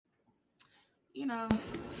You know,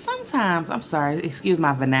 sometimes, I'm sorry, excuse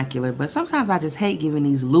my vernacular, but sometimes I just hate giving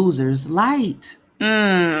these losers light.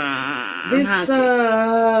 This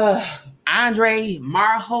Haunted. Andre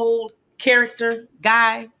Marhold character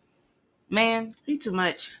guy, man, He too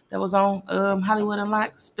much. that was on Hollywood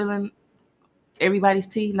Unlocked spilling everybody's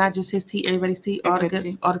tea, not just his tea, everybody's tea, all the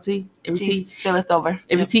Everybody's guts, tea. all the tea, every tea, Spilleth over.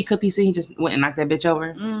 every Yep. teacup he see, he just went and knocked that bitch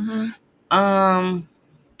over. Mm-hmm.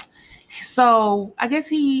 So I guess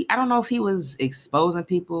I don't know if he was exposing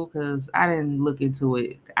people because I didn't look into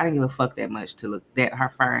it. I didn't give a fuck that much to look that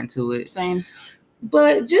far into it. Same.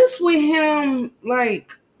 But just with him,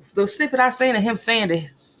 like the snippet I seen of him saying that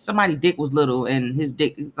somebody's dick was little and his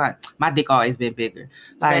dick, like my dick always been bigger.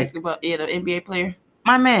 Like Basketball, the NBA player.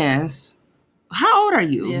 my man's. How old are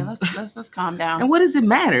you? Yeah, let's calm down. And what does it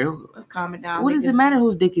matter? Let's calm it down. What does it matter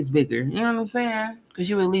whose dick is bigger? You know what I'm saying? Because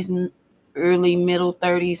you at least early, middle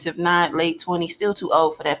 30s, if not late 20s, still too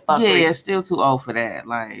old for that fuckery. Yeah, still too old for that.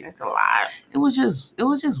 Like That's a lot. It was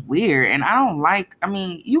just weird, and I don't like. I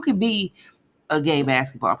mean, you could be a gay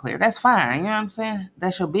basketball player. That's fine. You know what I'm saying?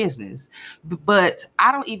 That's your business. But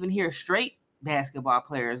I don't even hear straight basketball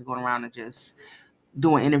players going around and just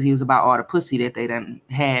doing interviews about all the pussy that they done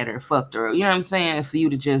had or fucked or, you know what I'm saying? For you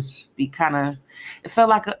to just be kind of, it felt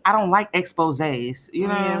like I don't like exposés, you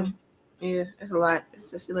know? Yeah, it's a lot.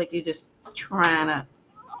 It's just like you're just trying to,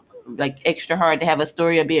 like, extra hard to have a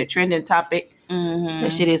story or be a trending topic. Mm-hmm.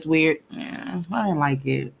 That shit is weird. Yeah, I didn't like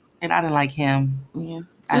it. And I didn't like him. Yeah.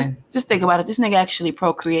 Just think about it. This nigga actually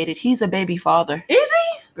procreated. He's a baby father. Is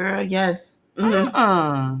he? Girl, yes.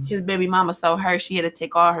 Mm-hmm. His baby mama saw her. She had to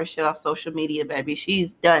take all her shit off social media, baby.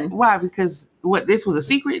 She's done. Why? Because this was a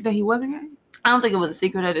secret that he wasn't gay? I don't think it was a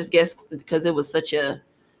secret. I just guess because it was such a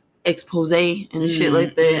expose and shit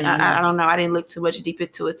like that. I don't know. I didn't look too much deep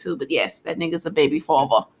into it too. But yes, that nigga's a baby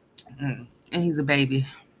father. And he's a baby.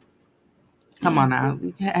 Come on now,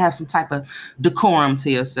 you can have some type of decorum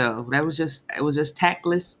to yourself. It was just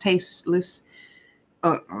tactless, tasteless.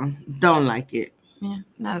 Don't like it. Yeah,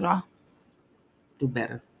 not at all. Do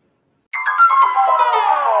better.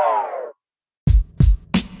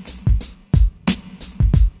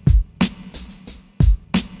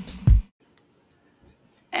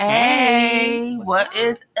 Hey, what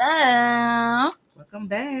is up? Welcome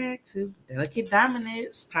back to Delicate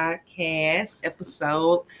Dominance Podcast,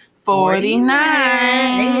 episode 49.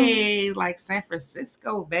 Hey, like San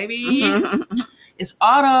Francisco, baby. It's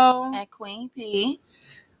Otto. At Queen P.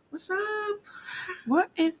 What's up? What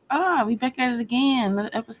is up? We back at it again. Another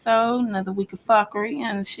episode, another week of fuckery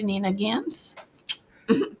and shenanigans.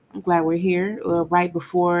 I'm glad we're here right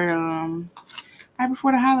before the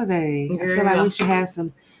holiday. I feel like we should have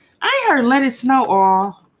some. I ain't heard Let It Snow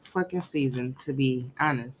all fucking season, to be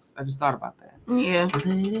honest. I just thought about that. Yeah. Let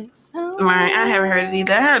it snow. Right, I haven't heard it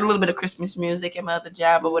either. I heard a little bit of Christmas music at my other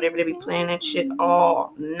job or whatever. They be playing that shit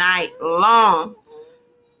all night long.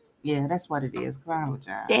 Yeah, that's what it is. Clown with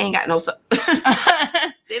y'all. They ain't got no soul.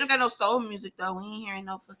 They don't got no soul music though. We ain't hearing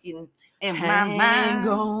no fucking In my mind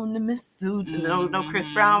on the mistletoe. No Chris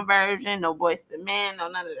Brown version, no Boyz II Men, no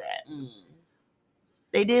none of that.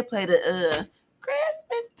 They did play the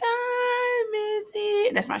Christmas time is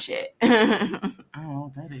here. That's my shit. I don't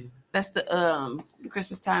know what that is. That's the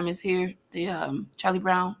Christmas time is here. The Charlie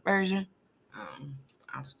Brown version.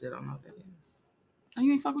 I still don't know what that is. Oh,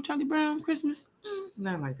 you ain't fuck with Charlie Brown Christmas?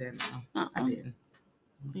 Not like that, no. I didn't.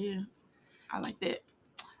 Yeah, I like that.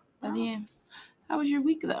 But then, how was your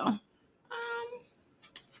week though?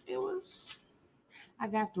 It was. I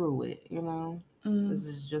got through it. You know, this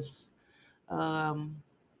is just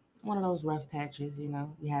one of those rough patches. You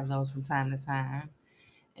know, we have those from time to time,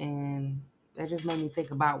 and that just made me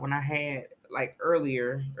think about when I had like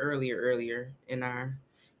earlier in our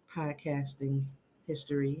podcasting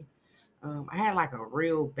history. I had like a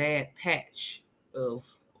real bad patch of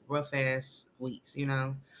rough ass weeks, you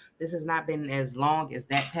know. This has not been as long as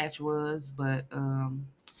that patch was, but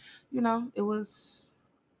you know, it was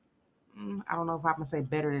I don't know if I'm gonna say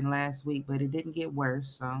better than last week, but it didn't get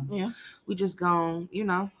worse. So Yeah, we just gone, you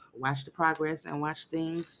know, watch the progress and watch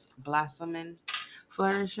things blossom and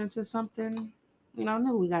flourish into something, you know,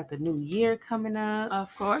 new. We got the new year coming up,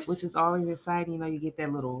 of course, which is always exciting. You know, you get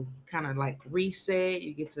that little kind of like reset.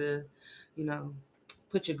 You get to, you know,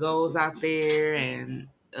 put your goals out there and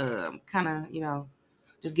kind of, you know,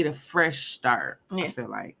 just get a fresh start. Yeah. I feel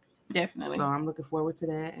like. Definitely. So I'm looking forward to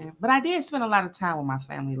that. But I did spend a lot of time with my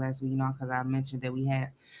family last week, you know, because I mentioned that we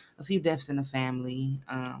had a few deaths in the family.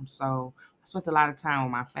 So I spent a lot of time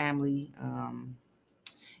with my family.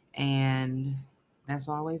 And that's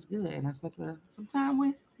always good. And I spent some time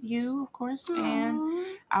with you, of course, and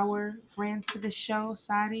our friend to the show,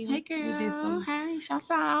 Sadie. Hey, girl. We did some. Hey, shout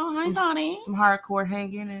out. Hi, Sadie. Some hardcore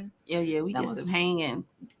hanging, and we did some hanging.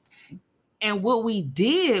 And what we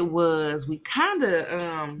did was we kind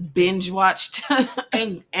of binge watched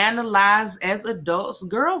and analyzed as adults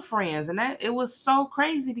girlfriends, and that it was so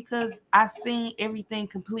crazy because I seen everything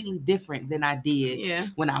completely different than I did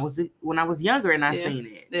when I was younger, and I seen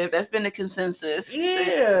it. Yeah, that's been the consensus.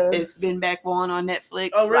 Yeah, it's been back on Netflix.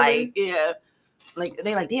 Oh, really? Like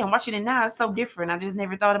they damn, watching it now, it's so different. I just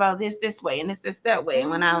never thought about this way and this that way. And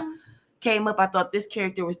when I came up, I thought this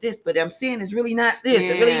character was this, but I'm seeing it's really not this.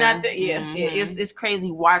 It's really not that. Yeah, it's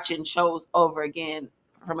crazy watching shows over again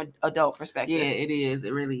from an adult perspective. Yeah, it is.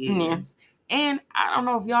 It really is. Yeah. And I don't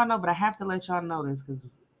know if y'all know, but I have to let y'all know this because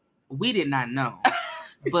we did not know.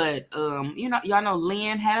 But y'all know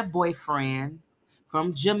Lynn had a boyfriend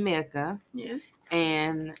from Jamaica. Yes.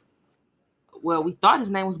 And we thought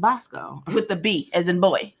his name was Bosco. With the B as in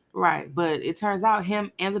boy. Right, but it turns out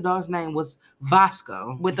him and the dog's name was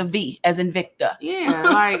Vasco. With a V as in Victor. Yeah,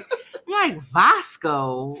 I'm like,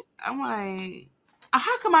 Vasco? I'm like,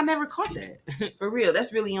 how come I never caught that? For real,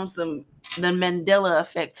 that's really on the Mandela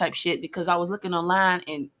effect type shit, because I was looking online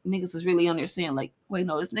and niggas was really on there saying like, wait,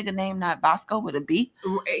 no, this nigga name not Bosco with a B?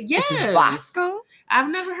 Yes. It's Vasco? I've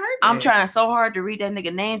never heard that. I'm trying so hard to read that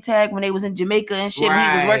nigga name tag when they was in Jamaica and shit when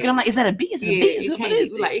he was working. I'm like, is that a B? Is it a B?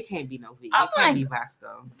 It can't be no V. It can't be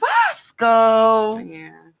Vasco. Vasco.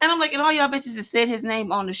 Yeah. And I'm like, and all y'all bitches that said his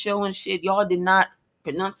name on the show and shit, y'all did not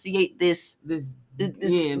pronunciate this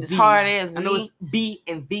hard ass. I know it's B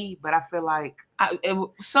and V, but I feel like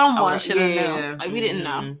someone should have known. Like, we didn't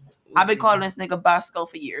know. I've been calling this nigga Bosco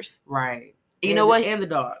for years. Right. You know what? And the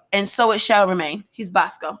dog. And so it shall remain. He's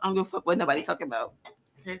Bosco. I don't give a fuck what nobody talking about.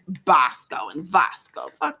 Okay. Bosco and Vasco.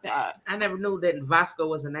 Fuck that. I never knew that Vasco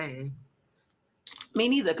was a name. Me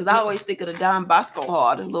neither, because I always think of the Don Bosco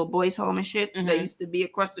Hall, the little boys' home and shit that used to be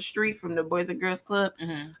across the street from the Boys and Girls Club.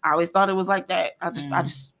 I always thought it was like that. I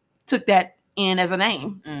just took that in as a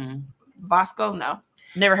name. Vasco, no.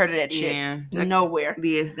 Never heard of that shit. Yeah. Nowhere.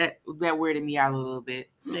 Yeah, that weirded me out a little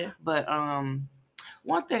bit. Yeah. But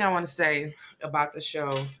one thing I want to say about the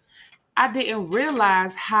show, I didn't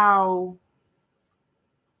realize how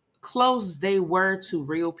close they were to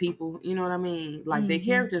real people. You know what I mean? Like their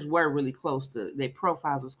characters were really close to, their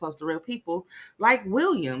profiles was close to real people. Like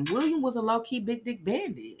William. William was a low-key big dick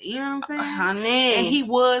bandit. You know what I'm saying? Honey. And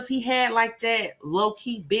he had like that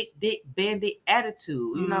low-key big dick bandit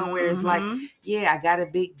attitude. You know, where it's like, yeah, I got a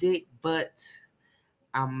big dick, but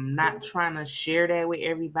I'm not trying to share that with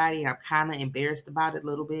everybody. I'm kind of embarrassed about it a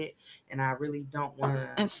little bit, and I really don't want to.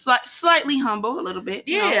 And slightly humble a little bit.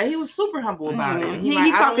 Yeah, he was super humble about it.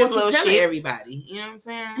 He talked his little shit. Everybody, you know what I'm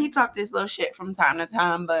saying? He talked his little shit from time to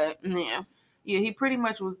time, but yeah, he pretty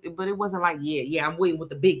much was. But it wasn't like, yeah, I'm waiting with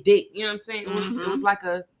the big dick. You know what I'm saying? It was like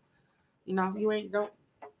a, you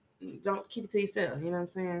don't keep it to yourself. You know what I'm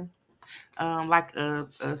saying?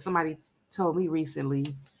 Like somebody told me recently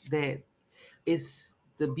that it's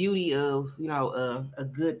the beauty of, a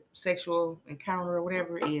good sexual encounter or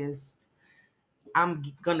whatever is I'm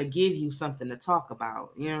going to give you something to talk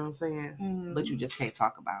about. You know what I'm saying? But you just can't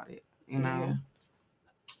talk about it, you know? Yeah.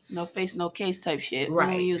 No face, no case type shit. Right.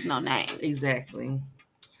 We don't use no name. Exactly.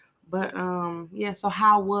 But, so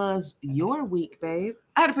how was your week, babe?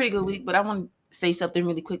 I had a pretty good week, but I want to say something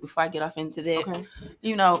really quick before I get off into that. Okay.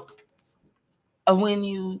 When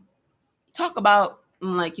you talk about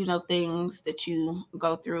things that you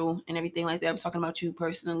go through and everything like that. I'm talking about you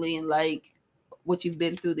personally and like what you've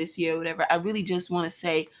been through this year or whatever. I really just want to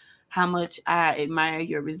say how much I admire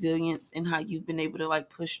your resilience and how you've been able to like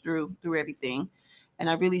push through everything. And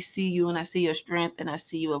I really see you and I see your strength and I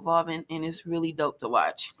see you evolving, and it's really dope to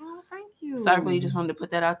watch. Oh, thank you. So I really just wanted to put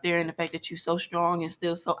that out there, and the fact that you're so strong and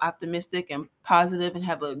still so optimistic and positive and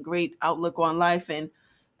have a great outlook on life and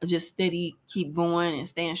just steady, keep going and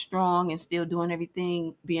staying strong and still doing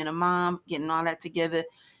everything, being a mom, getting all that together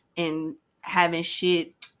and having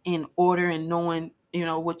shit in order and knowing,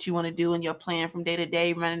 what you want to do and your plan from day to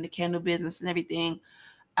day, running the candle business and everything.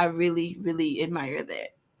 I really, really admire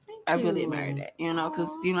that. I really admire that, because,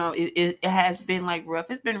 it has been like rough.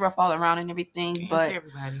 It's been rough all around and everything, but,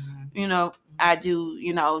 everybody, I do,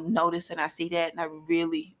 notice and I see that, and I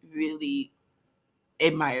really, really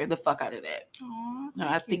admire the fuck out of that.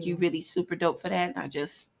 I think you're really super dope for that. And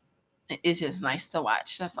it's just nice to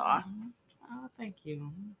watch. That's all. Oh, thank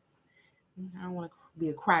you. I don't want to be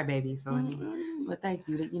a crybaby, so but thank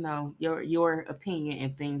you. That your opinion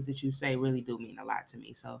and things that you say really do mean a lot to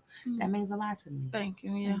me. So that means a lot to me. Thank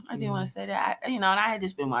you. Yeah, I did want to say that. And I had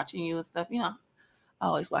just been watching you and stuff. I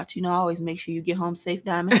always watch. I always make sure you get home safe,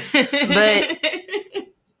 Diamond. But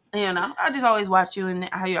I just always watch you and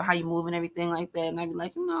how you move and everything like that. And I be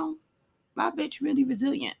like, my bitch really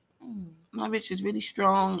resilient. My bitch is really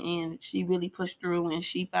strong, and she really pushed through, and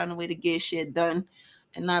she found a way to get shit done,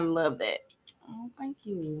 and I love that. Oh, thank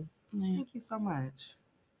you. Yeah. Thank you so much.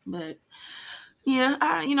 But yeah,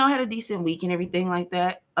 I had a decent week and everything like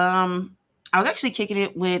that. I was actually kicking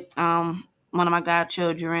it with one of my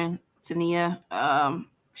godchildren, Tania.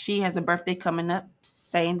 She has a birthday coming up,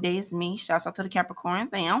 same day as me. Shouts out to the Capricorn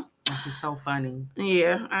fam. Which is so funny.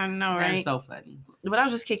 Yeah, I know, right? That's so funny. But I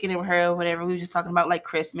was just kicking it with her or whatever. We were just talking about like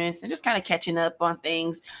Christmas and just kind of catching up on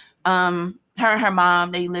things. Her and her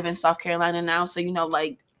mom, they live in South Carolina now. So,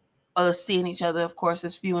 like seeing each other, of course,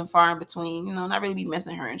 is few and far in between, not really be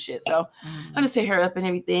missing her and shit. So I just hit her up and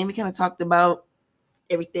everything. We kind of talked about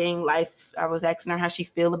everything, life. I was asking her how she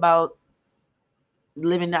feel about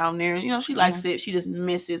living down there. She likes it. She just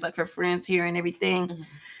misses like her friends here and everything.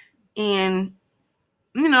 And,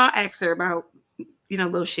 I asked her about,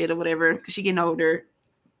 little shit or whatever, because she getting older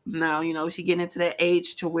now, she getting into that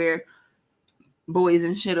age to where boys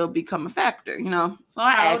and shit will become a factor, So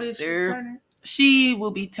I asked her. She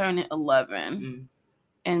will be turning 11,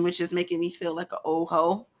 and which is making me feel like an old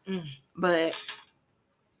hoe. But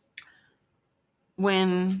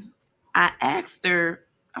when I asked her,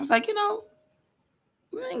 I was like,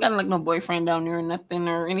 we ain't got like no boyfriend down there or nothing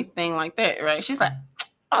or anything like that, right? She's like,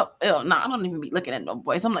 oh, no, I don't even be looking at no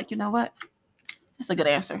boys. I'm like, you know what? That's a good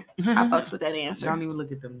answer. I fucks with that answer. Don't even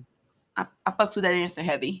look at them. I fucks with that answer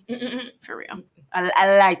heavy. For real.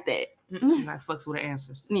 I like that. I fucks with the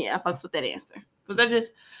answers. Yeah, I fucks with that answer.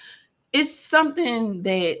 Because it's something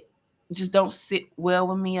that just don't sit well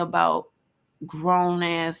with me about grown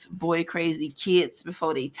ass boy crazy kids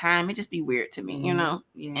before they time. It just be weird to me,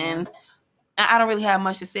 Yeah. And I don't really have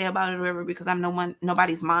much to say about it or whatever because I'm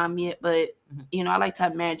nobody's mom yet. But I like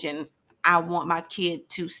to imagine I want my kid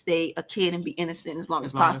to stay a kid and be innocent as long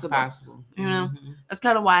as possible. That's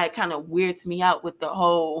kind of why it kind of weirds me out with the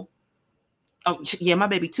whole. Oh yeah, my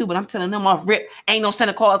baby too, but I'm telling them off rip. Ain't no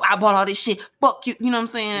Santa Claus. I bought all this shit. Fuck you. You know what I'm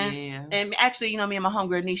saying? Yeah. And actually, me and my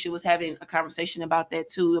homegirl Nisha was having a conversation about that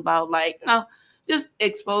too, about like, just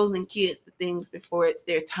exposing kids to things before it's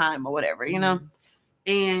their time or whatever,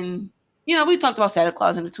 And we talked about Santa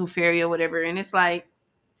Claus and the Tooth Fairy or whatever, and it's like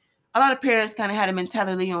a lot of parents kind of had a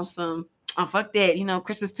mentality on some, oh fuck that,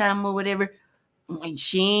 Christmas time or whatever.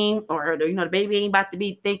 She or the baby ain't about to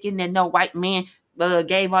be thinking that no white man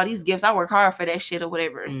gave all these gifts. I work hard for that shit or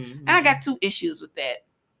whatever. And I got two issues with that.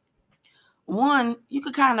 One, you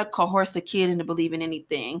could kind of coerce a kid into believing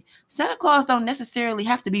anything. Santa Claus don't necessarily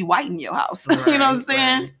have to be white in your house. Right, you know what I'm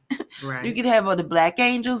saying? Right. You could have the black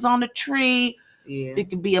angels on the tree. Yeah. It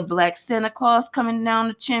could be a black Santa Claus coming down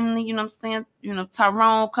the chimney. You know what I'm saying?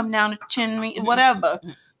 Tyrone coming down the chimney, whatever.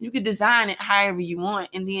 You could design it however you want.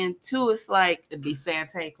 And then two, it's like it'd be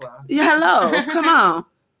Santa Claus. Yeah, hello. Come on.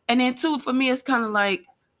 And then two, for me, it's kind of like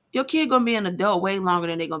your kid gonna be an adult way longer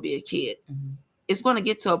than they're gonna be a kid. It's gonna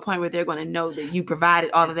get to a point where they're gonna know that you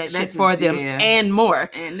provided all of that shit for them and more,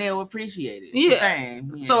 and they'll appreciate it. Yeah.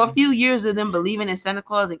 So a few years of them believing in Santa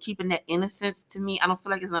Claus and keeping that innocence, to me, I don't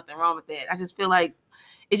feel like there's nothing wrong with that. I just feel like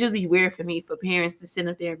it just be weird for me for parents to sit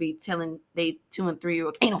up there and be telling they 2 and 3 year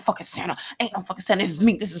old, ain't no fucking Santa, this is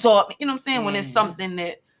me, this is all me. You know what I'm saying? When it's something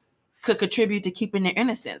that could contribute to keeping their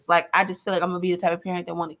innocence. Like, I just feel like I'm gonna be the type of parent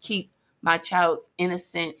that want to keep my child's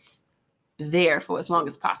innocence there for as long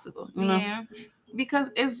as possible. Yeah, because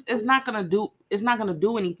it's not gonna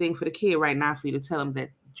do anything for the kid right now for you to tell them that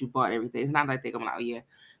you bought everything. It's not like they're gonna be like, oh yeah,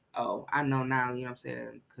 oh I know now. You know what I'm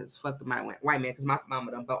saying? Because fuck the white man. Because my mama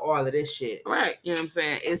done bought all of this shit. Right. You know what I'm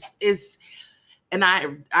saying? It's, and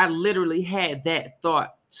I literally had that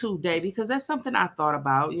thought today because that's something I thought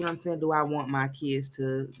about. You know what I'm saying? Do I want my kids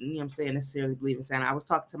to, you know what I'm saying, necessarily believe in Santa? I was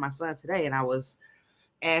talking to my son today and I was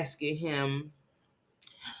asking him,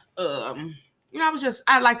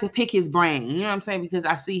 I like to pick his brain, you know what I'm saying? Because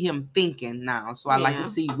I see him thinking now. So I like to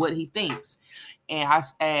see what he thinks. And I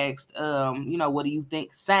asked, what do you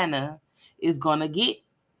think Santa is gonna get?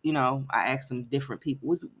 I asked him different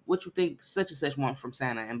people, what you think such and such want from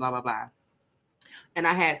Santa and blah, blah, blah. And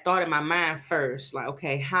I had thought in my mind first, like,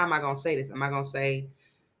 okay, how am I going to say this? Am I going to say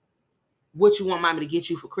what you want mommy to get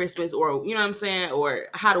you for Christmas? Or, you know what I'm saying? Or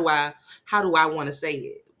how do I want to say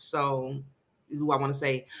it? So do I want to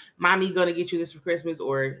say, mommy going to get you this for Christmas?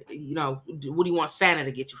 Or, what do you want Santa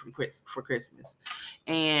to get you for Christmas?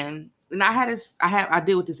 And I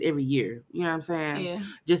deal with this every year. You know what I'm saying? Yeah.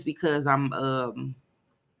 Just because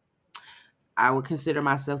I would consider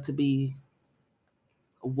myself to be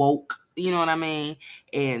woke. You know what I mean?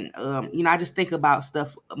 And I just think about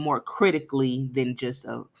stuff more critically than just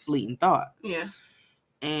a fleeting thought. Yeah.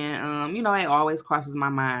 And it always crosses my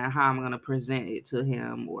mind how I'm gonna present it to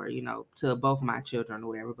him, or to both of my children or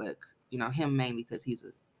whatever. But him mainly because he's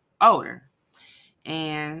older,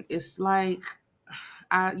 and it's like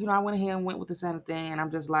I went ahead and went with the Santa thing, and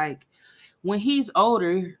I'm just like, when he's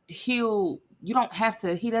older, he doesn't have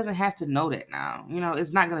to know that now.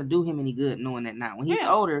 It's not gonna do him any good knowing that now. When he's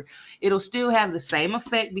older, it'll still have the same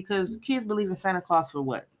effect because kids believe in Santa Claus for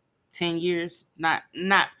what? 10 years, not,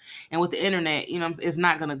 and with the internet, it's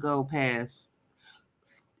not gonna go past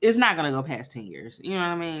 10 years. You know what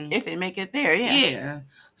I mean? If it make it there, yeah.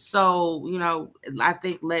 So I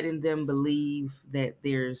think letting them believe that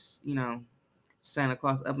there's Santa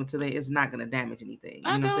Claus up until then, it's not gonna damage anything.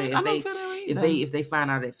 You know what I'm saying? If they find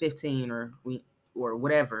out at 15 or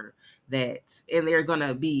whatever, that and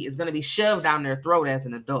it's gonna be shoved down their throat as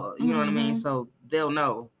an adult. You know what I mean? So they'll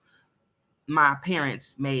know my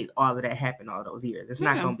parents made all of that happen all those years. It's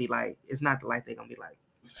not gonna be like, it's not like they're gonna be like,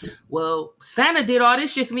 well, Santa did all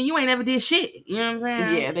this shit for me, you ain't never did shit. You know what I'm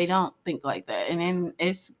saying? Yeah, they don't think like that. And then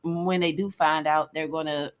it's when they do find out, they're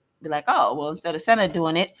gonna be like, oh, well, instead of Santa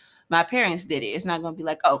doing it, my parents did it. It's not gonna be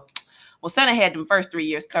like, oh, well, Santa had them first 3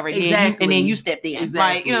 years covered, and then you stepped in. Exactly.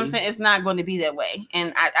 Like, you know what I'm saying? It's not going to be that way.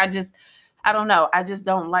 And I don't know. I just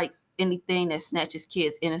don't like anything that snatches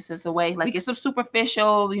kids' innocence away. Like, it's a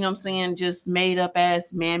superficial, you know what I'm saying, just made up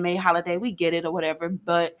as man-made holiday. We get it or whatever,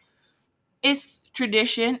 but it's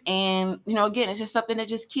tradition, and again, it's just something that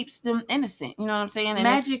just keeps them innocent. You know what I'm saying? And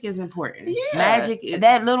magic is important. Yeah, magic is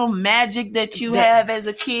that little magic that you have as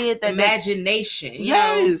a kid. That imagination.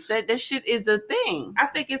 Yes, that shit is a thing. I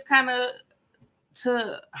think it's kind of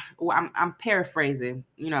I'm paraphrasing,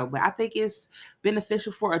 but I think it's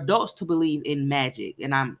beneficial for adults to believe in magic,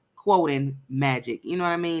 and I'm quoting magic. You know what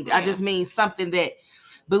I mean? Yeah. I just mean something that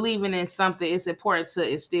believing in something. It's important to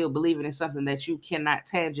instill believing in something that you cannot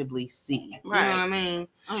tangibly see. Right. You know what I mean?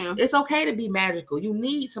 Yeah. It's okay to be magical. You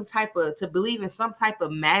need to believe in some type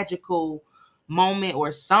of magical moment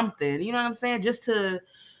or something. You know what I'm saying?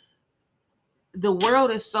 The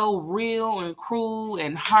world is so real and cruel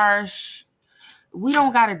and harsh. We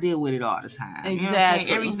don't got to deal with it all the time. Exactly. You know what I'm saying?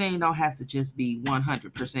 Everything don't have to just be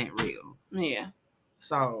 100% real. Yeah.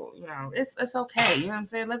 So, it's okay. You know what I'm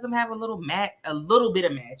saying? Let them have a little bit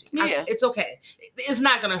of magic. Yeah. It's okay. It's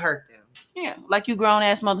not going to hurt them. Yeah. Like you grown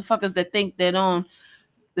ass motherfuckers that think that on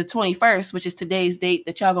the 21st, which is today's date,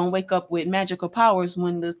 that y'all going to wake up with magical powers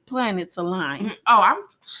when the planets align. Oh,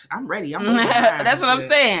 I'm ready. That's what I'm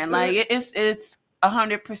saying. Like, it's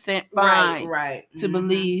 100% fine right. to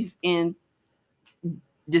believe in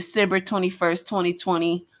December 21st,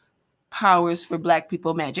 2020 powers for Black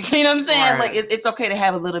people magic. You know what I'm saying? Right. Like, it's okay to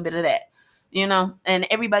have a little bit of that, and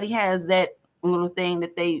everybody has that little thing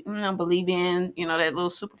that they believe in, that little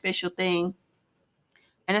superficial thing,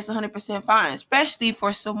 and it's 100% fine, especially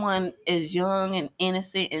for someone as young and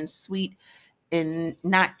innocent and sweet and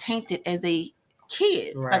not tainted as a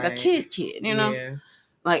kid. Right. Like a kid, Yeah.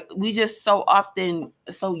 Like, we just so often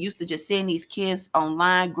so used to just seeing these kids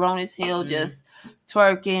online, grown as hell, just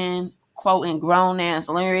twerking, quoting grown ass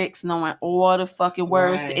lyrics, knowing all the fucking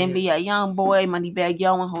words to NBA Youngboy, Moneybagg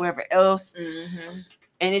Yo, and whoever else. Mm-hmm.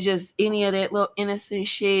 And it's just any of that little innocent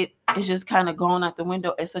shit is just kind of going out the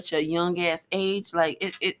window at such a young ass age. Like,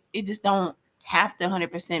 it just don't have to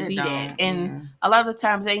 100% be that. And a lot of the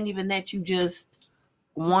times it ain't even that. You just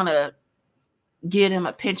want to give them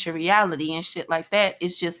a pinch of reality and shit like that.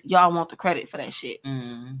 It's just y'all want the credit for that shit.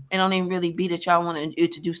 It don't even really be that y'all want to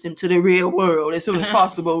introduce them to the real world as soon as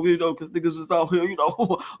possible, because niggas is out here,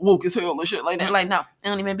 woke as hell and shit like that. Like, no, it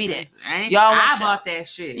don't even be that. I bought that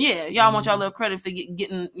shit. Yeah, y'all want y'all little credit for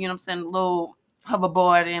getting, the little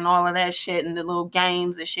hoverboard and all of that shit and the little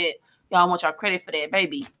games and shit. Y'all want y'all credit for that,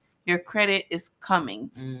 baby. Your credit is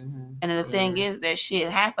coming. And then the thing is that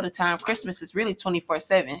shit, half of the time, Christmas is really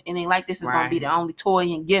 24/7. It ain't like this is going to be the only toy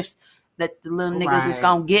and gifts that the little niggas is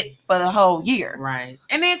going to get for the whole year. Right.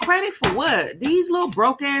 And then credit for what? These little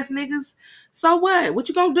broke ass niggas. So what? What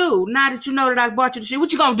you going to do? Now that you know that I bought you the shit,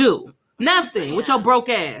 what you going to do? Nothing with your broke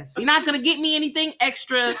ass. You're not gonna get me anything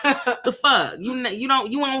extra. The fuck you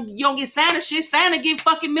don't get Santa shit. Santa get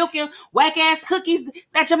fucking milk and whack ass cookies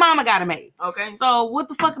that your mama gotta make. Okay. So what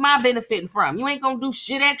the fuck am I benefiting from? You ain't gonna do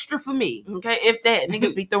shit extra for me. Okay. If that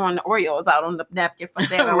niggas be throwing the Oreos out on the napkin for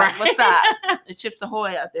Santa, right? What's up? The Chips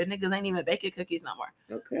Ahoy out there. Niggas ain't even baking cookies no more.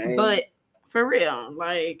 Okay. But for real,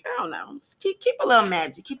 like, I don't know. Just keep a little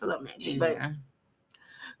magic. Keep a little magic. But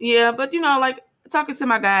like, talking to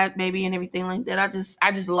my God baby and everything like that,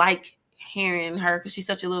 I just like hearing her because she's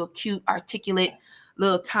such a little cute, articulate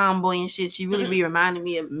little tomboy and shit. She really be reminding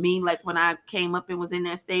me of me, like when I came up and was in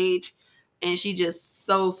that stage. And she just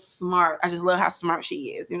so smart. I just love how smart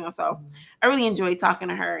she is, you know. So I really enjoy talking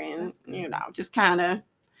to her and, you know, just kind of,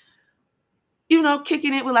 you know,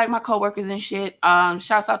 kicking it with like my coworkers and shit.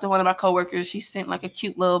 Shouts out to one of my coworkers. She sent like a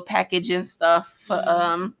cute little package and stuff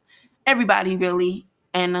for everybody really.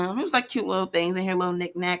 And it was like cute little things in here, little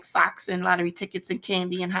knickknacks, socks, and lottery tickets and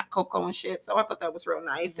candy and hot cocoa and shit. So I thought that was real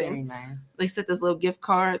nice. Very nice. They sent us little gift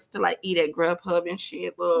cards to like eat at Grubhub and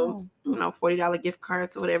shit, little you know, $40 gift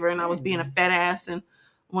cards or whatever. And I was being a fat ass and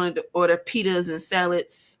wanted to order pitas and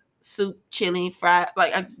salads, soup, chili, fries.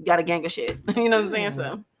 Like I just got a gang of shit. You know what I'm saying?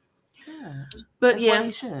 So yeah. But That's yeah, why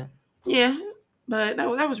you should. Yeah, but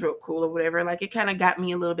that was real cool or whatever. Like it kind of got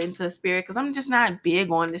me a little bit into the spirit because I'm just not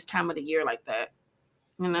big on this time of the year like that.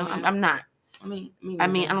 You know, Yeah. I'm not. I mean, I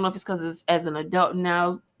don't know if it's because it's as an adult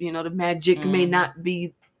now. You know, the magic may not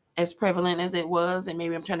be as prevalent as it was, and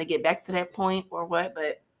maybe I'm trying to get back to that point or what.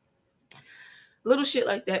 But little shit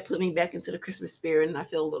like that put me back into the Christmas spirit, and I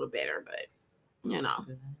feel a little better. But you know,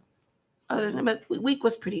 other than but week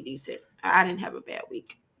was pretty decent. I didn't have a bad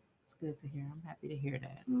week. It's good to hear. I'm happy to hear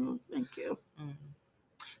that. Thank you.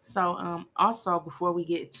 So, also before we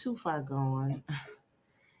get too far gone,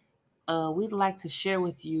 we'd like to share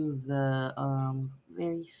with you the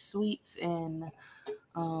very sweet and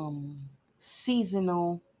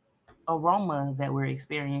seasonal aroma that we're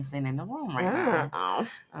experiencing in the room right now.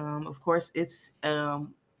 Of course, it's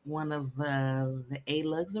one of the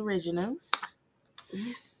A-Lugs originals.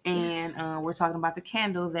 Yes, and we're talking about the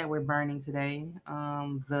candle that we're burning today.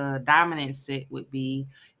 The dominant scent would be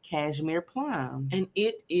cashmere plum, and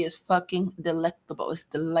it is fucking delectable. It's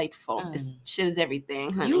delightful. It's shit is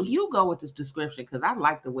everything, honey. You go with this description because I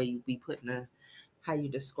like the way you be putting how you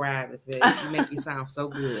describe this. You make you sound so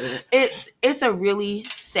good. It's a really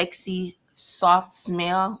sexy, soft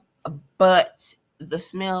smell, but the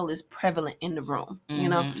smell is prevalent in the room. You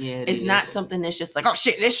know, it's not something that's just like, oh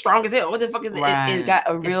shit, it's strong as hell. What the fuck is it? It's got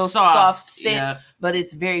a real soft scent, but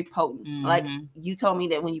it's very potent. Like you told me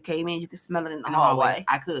that when you came in, you could smell it in the hallway.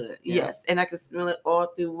 I could, yes, and I could smell it all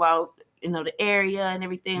throughout, you know, the area and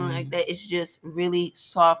everything like that. It's just really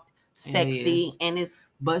soft, sexy, and it's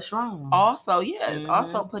but strong. Also, it's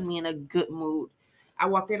also putting me in a good mood. I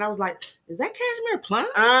walked in, I was like, is that cashmere plum?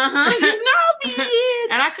 You know me.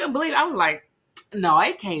 And I couldn't believe it. I was like, no,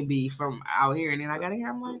 it can't be from out here. And then I got in here,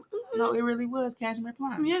 I'm like, no, it really was cashmere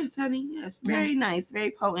plum. Yes, honey. Yes. Very nice,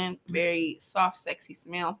 very potent, very soft, sexy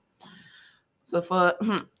smell. So for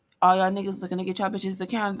all y'all niggas looking to get y'all bitches a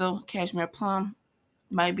candle, cashmere plum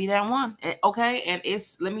might be that one. Okay, and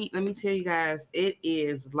it's let me tell you guys, it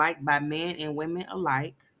is liked by men and women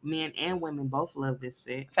alike. Men and women both love this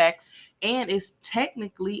scent. Facts. And it's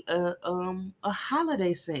technically a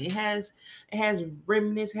holiday scent. It has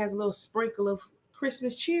remnants, has a little sprinkle of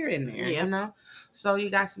Christmas cheer in there, you know. So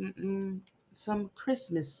you got some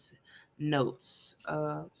Christmas notes.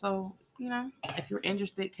 So you know, if you're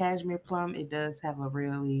interested, cashmere plum, it does have a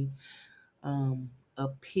really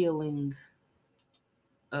appealing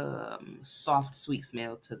soft sweet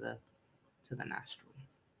smell to the nostril.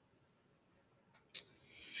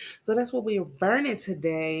 So that's what we're burning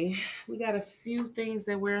today. We got a few things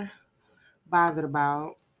that we're bothered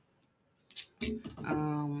about.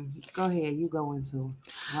 Go ahead, you go into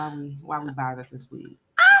why we bothered this week.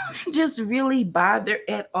 I'm just really bothered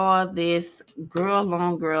at all this girl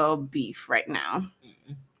on girl beef right now.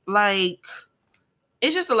 Like,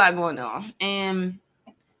 it's just a lot going on. And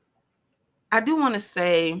I do want to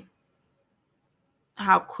say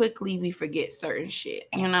how quickly we forget certain shit,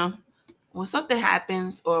 you know? When something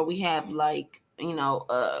happens or we have like, you know,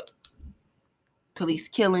 police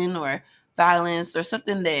killing or violence or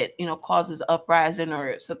something that, you know, causes uprising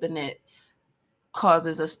or something that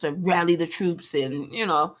causes us to rally the troops and, you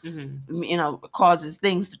know, causes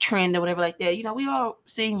things to trend or whatever like that, you know, we all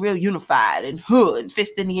seem real unified and hood and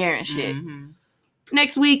fist in the air and shit.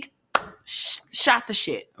 Next week, shot the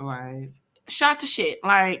shit. Right. Shot the shit.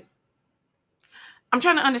 Like, I'm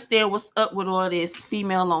trying to understand what's up with all this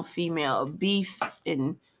female on female beef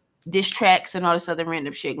and diss tracks and all this other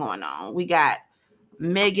random shit going on. We got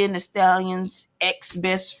Megan Thee Stallion's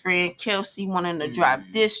ex-best friend Kelsey wanting to drop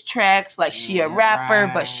diss tracks like she a rapper,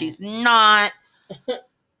 but she's not.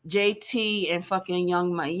 JT and fucking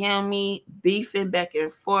Young Miami beefing back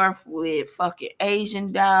and forth with fucking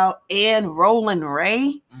Asian Doll and Roland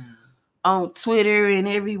Ray. On Twitter and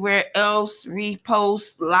everywhere else,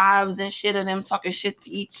 repost lives and shit of them talking shit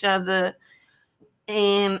to each other.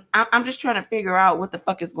 And I'm just trying to figure out what the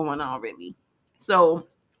fuck is going on, really. So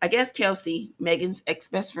I guess Kelsey, Megan's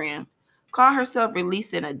ex-best friend, caught herself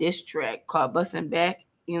releasing a diss track called Bustin' Back.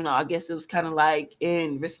 You know, I guess it was kind of like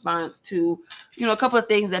in response to, you know, a couple of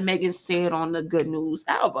things that Megan said on the Good News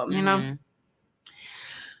album, you know.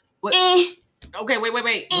 Okay,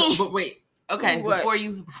 wait. Okay, What? before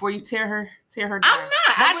you tear her down.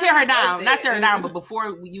 I'm not tear her down, but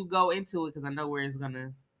before you go into it, because I know where it's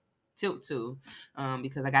gonna tilt to,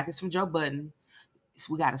 because I got this from Joe Budden.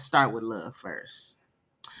 So we got to start with love first.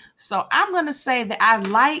 So I'm gonna say that I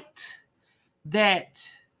liked that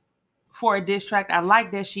for a diss track. I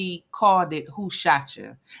like that she called it "Who Shot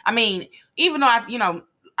You." I mean, even though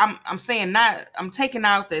I'm saying not, I'm taking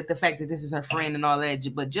out the fact that this is her friend and all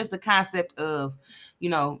that, but just the concept of, you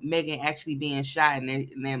know, Megan actually being shot and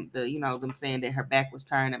them them saying that her back was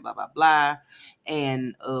turned and blah blah blah,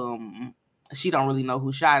 and she don't really know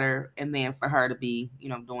who shot her, and then for her to be, you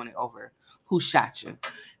know, doing it over who shot you.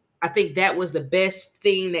 I think that was the best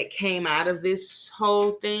thing that came out of this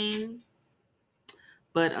whole thing.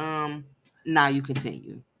 But now you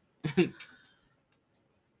continue.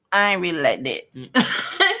 I ain't really like that.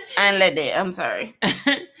 I ain't like that. I'm sorry.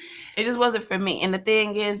 It just wasn't for me. And the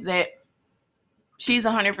thing is that she's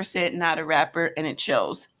 100% not a rapper, and it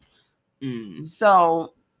shows.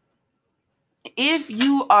 So if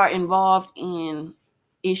you are involved in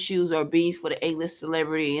issues or beef with an A-list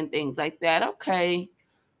celebrity and things like that, okay,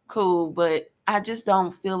 cool. But I just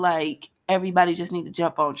don't feel like everybody just need to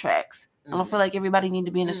jump on tracks. I don't feel like everybody need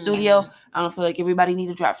to be in the studio. I don't feel like everybody need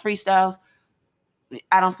to drop freestyles.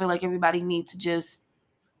 I don't feel like everybody need to just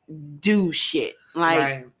do shit.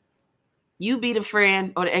 Like, you be the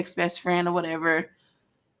friend or the ex-best friend or whatever.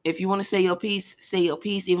 If you want to say your piece,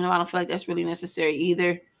 even though I don't feel like that's really necessary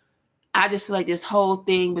either. I just feel like this whole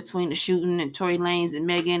thing between the shooting and Tory Lanez and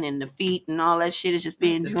Megan and the feet and all that shit is just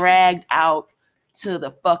being dragged out to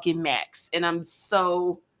the fucking max. And I'm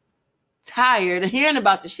so tired of hearing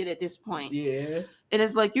about the shit at this point. Yeah. And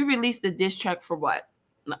it's like, you released the diss track for what?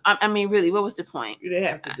 I mean, really, what was the point? You didn't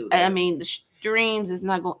have to do that. I mean, the streams is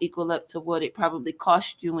not going to equal up to what it probably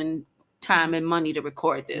cost you in time and money to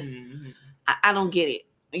record this. I don't get it.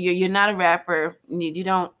 You're not a rapper. You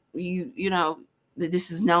know,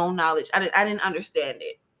 this is known knowledge. I didn't understand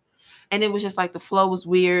it. And it was just like the flow was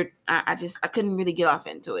weird. I couldn't really get off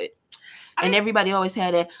into it. And everybody always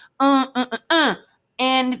had that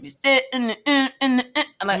and if you said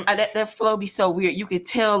like that flow be so weird. You could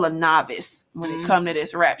tell a novice when it come to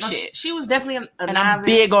this rap shit. She was definitely a and novice. I'm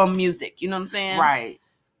big on music. You know what I'm saying? Right.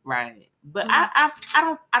 But I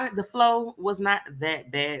don't. The flow was not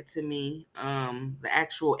that bad to me. The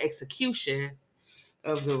actual execution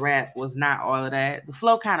of the rap was not all of that. The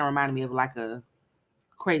flow kind of reminded me of like a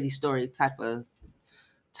Crazy Story type of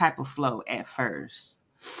flow at first.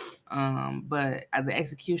 But the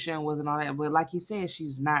execution wasn't all that. But like you said,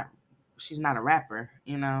 she's not a rapper,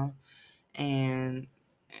 you know, and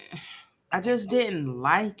I just didn't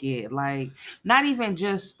like it. Like, not even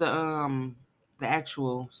just the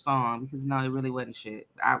actual song, because no, it really wasn't shit.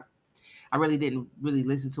 I really didn't really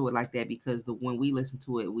listen to it like that, because when we listened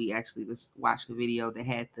to it, we actually watched the video that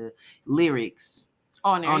had the lyrics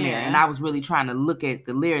on there, and I was really trying to look at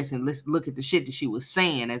the lyrics and look at the shit that she was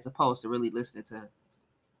saying, as opposed to really listening to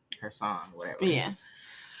her song or whatever.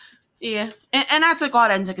 Yeah. And I took all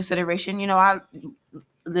that into consideration. You know,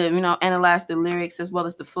 analyzed the lyrics as well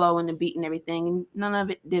as the flow and the beat and everything, and none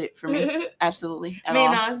of it did it for me. Absolutely.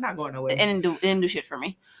 No, it's not going nowhere. It didn't do shit for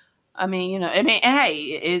me. I mean, you know, and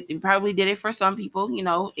hey, it probably did it for some people, you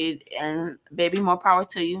know, and baby, more power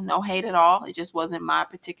to you. No hate at all. It just wasn't my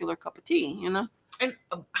particular cup of tea, you know? And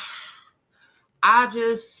I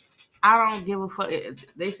don't give a fuck.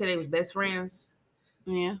 They said they was best friends.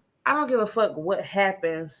 Yeah. I don't give a fuck what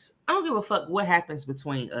happens. I don't give a fuck what happens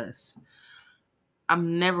between us.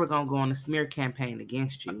 I'm never gonna go on a smear campaign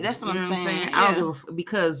against you. That's what I'm saying. I don't give a fuck,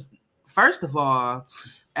 because first of all,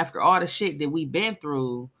 after all the shit that we've been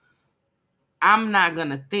through, I'm not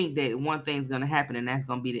gonna think that one thing's gonna happen and that's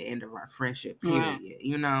gonna be the end of our friendship. Period. Right.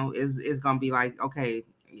 You know, it's gonna be like, okay,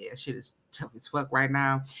 yeah, shit is tough as fuck right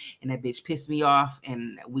now, and that bitch pissed me off,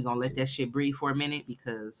 and we gonna let that shit breathe for a minute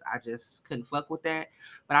because I just couldn't fuck with that.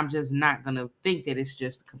 But I'm just not gonna think that it's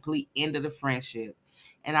just the complete end of the friendship,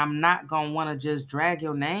 and I'm not gonna want to just drag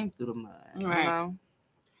your name through the mud. Right. You know?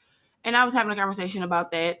 And I was having a conversation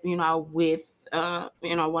about that, you know, with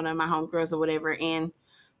one of my homegirls or whatever, and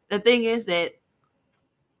the thing is that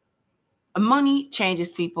money changes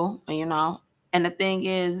people, you know, and the thing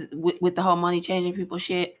is with the whole money changing people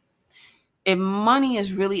shit, if money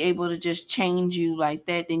is really able to just change you like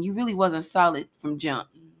that, then you really wasn't solid from jump,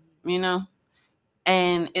 you know?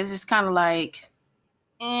 And it's just kind of like,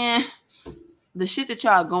 the shit that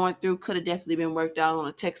y'all going through could have definitely been worked out on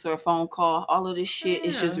a text or a phone call. All of this shit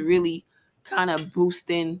is just really kind of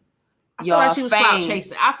boosting y'all she was fame. clout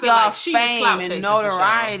chasing. I feel y'all like she was clout chasing and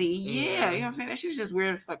notoriety. For sure. Yeah, you know what I'm saying? That shit's just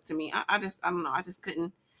weird as fuck to me. I don't know. I just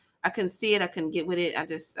couldn't see it. I couldn't get with it. I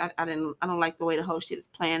don't like the way the whole shit is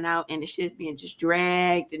playing out, and the shit is being just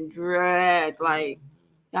dragged. Like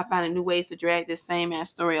y'all finding new ways to drag this same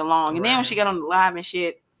ass story along. And then when she got on the live and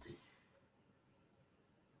shit,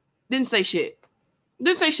 didn't say shit.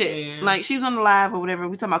 Yeah. Like she was on the live or whatever.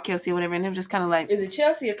 We talking about Kelsey or whatever, and it was just kind of like, is it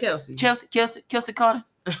Chelsea or Kelsey? Kelsey Carter.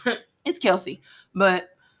 It's Kelsey, but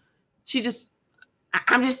she just.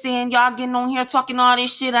 I'm just saying, y'all getting on here talking all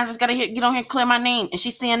this shit. I just gotta get on here and clear my name. And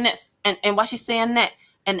she's saying this, and why she's saying that,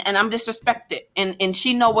 and I'm disrespected, and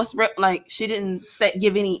she know what's like. She didn't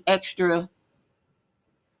give any extra,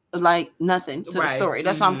 like nothing to the story.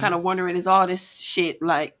 That's why I'm kind of wondering, is all this shit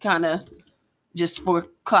like kind of just for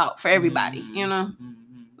clout for everybody, you know?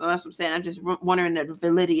 So that's what I'm saying. I'm just wondering the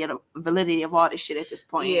validity of all this shit at this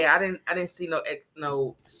point. Yeah, I didn't see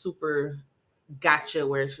no super gotcha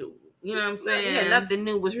where she. You know what I'm saying? Yeah, nothing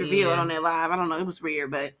new was revealed on that live. I don't know. It was weird,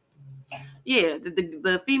 but yeah,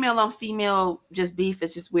 the female on female just beef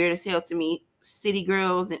is just weird as hell to me. City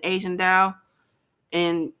Girls and Asian Doll,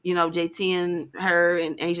 and you know JT and her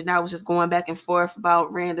and Asian Doll was just going back and forth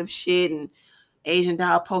about random shit. And Asian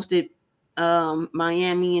Doll posted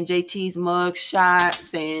Miami and JT's mug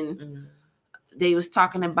shots, and they was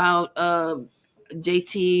talking about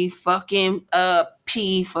JT fucking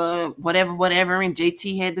P for whatever, and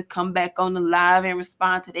JT had to come back on the live and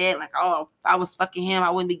respond to that, like, oh, if I was fucking him, I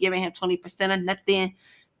wouldn't be giving him 20% of nothing,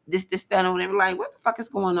 this, that, or whatever. Like, what the fuck is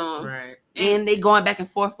going on? Right. And they going back and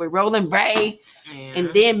forth with Roland Ray, and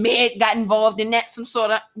then Meg got involved in that some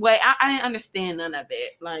sort of way. I didn't understand none of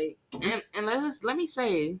it. Like, and let me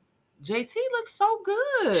say, JT looks so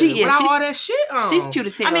good without all that shit on. She's cute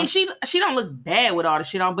as hell. I mean, she don't look bad with all the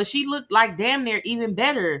shit on, but she looked like damn near even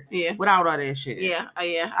better without all that shit. Yeah,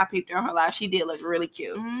 I peeped her on her live. She did look really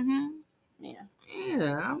cute. Mm-hmm.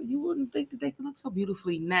 Yeah. You wouldn't think that they could look so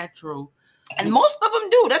beautifully natural. And most of them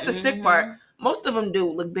do. That's the sick part. Most of them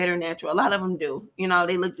do look better natural. A lot of them do. You know,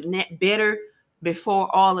 they look better before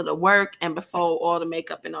all of the work and before all the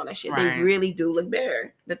makeup and all that shit. Right. They really do look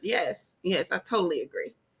better. But yes, I totally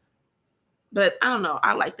agree. But I don't know.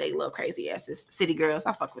 I like they little crazy asses. City Girls.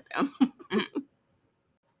 I fuck with them.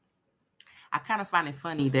 I kind of find it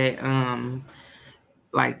funny that,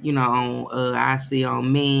 like, you know, I see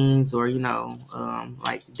on memes or, you know,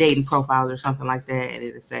 like dating profiles or something like that, and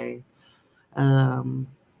it'll say,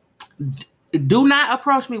 do not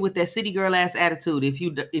approach me with that city girl ass attitude. If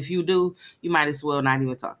you do, you might as well not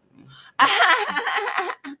even talk to me.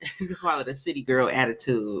 You can call it a city girl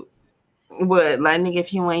attitude. What, like, nigga,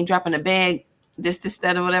 if you ain't dropping a bag, this,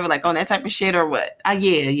 that, or whatever, like on that type of shit, or what?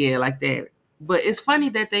 Yeah, like that. But it's funny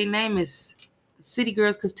that they name is City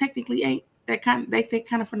Girls because technically ain't that kind. They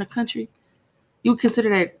kind of from the country. You would consider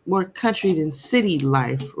that more country than city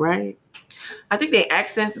life, right? I think their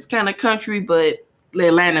accents is kind of country, but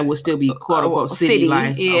Atlanta would still be quote unquote city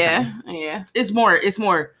life. Yeah, okay. Yeah. It's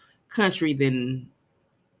more country than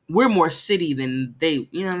we're more city than they.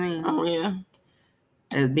 You know what I mean? Oh yeah.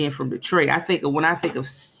 As being from Detroit, when I think of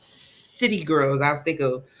city girls, I think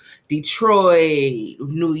of Detroit,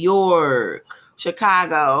 New York,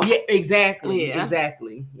 Chicago. Yeah, exactly. Yeah.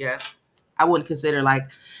 Exactly. Yeah. I wouldn't consider like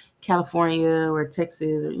California or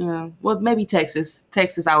Texas or, you know, well, maybe Texas.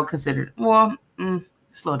 Texas, I would consider. Well,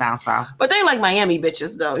 slow down south. But they like Miami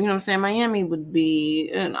bitches, though. You know what I'm saying? Miami would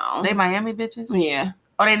be, you know. They Miami bitches? Yeah.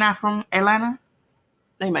 Are they not from Atlanta?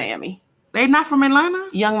 They Miami. They not from Atlanta?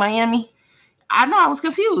 Young Miami? I know, I was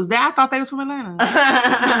confused. I thought they was from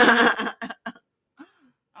Atlanta.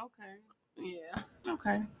 Okay. Yeah.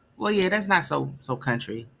 Okay. Well, yeah, that's not so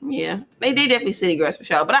country. Yeah. They definitely city girls for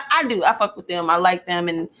sure. But I fuck with them. I like them.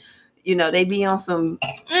 And, you know, they be on some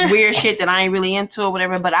weird shit that I ain't really into or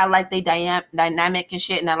whatever. But I like they dynamic and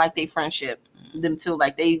shit. And I like they friendship. Them too.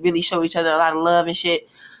 Like, they really show each other a lot of love and shit.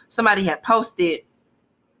 Somebody had posted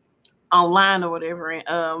online or whatever,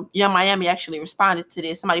 and Young Miami actually responded to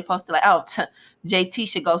this. Somebody posted like, oh, JT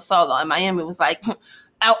should go solo, and Miami was like,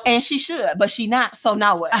 oh, and she should, but she not, so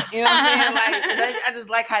now what? You know what I'm saying? Like, I just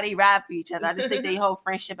like how they ride for each other. I just think their whole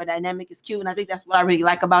friendship and dynamic is cute, and I think that's what I really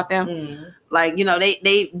like about them. Like, you know,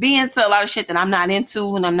 they be into a lot of shit that I'm not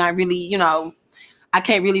into, and I'm not really, you know, I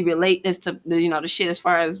can't really relate this to, you know, the shit as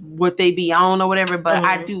far as what they be on or whatever, but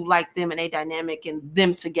I do like them and they dynamic and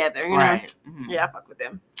them together, you know? Yeah, I fuck with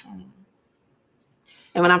them.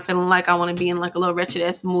 And when I'm feeling like I want to be in like a little wretched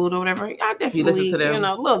ass mood or whatever, I definitely, listen to them. You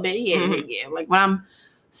know, a little bit. Yeah. Like when I'm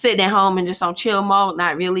sitting at home and just on chill mode,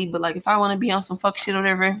 not really. But like if I want to be on some fuck shit or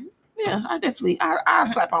whatever, yeah, I'll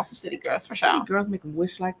slap on some City Girls for sure. City Girls make them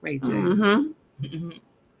wish like Ray J. Mm-hmm.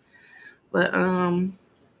 But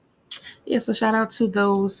yeah, so shout out to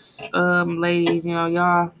those ladies. You know,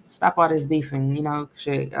 y'all stop all this beefing. You know,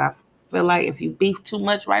 shit. I feel like if you beef too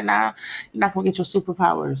much right now, you're not gonna get your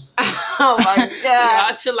superpowers. Oh my god!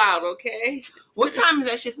 Y'all chill out, okay? What time is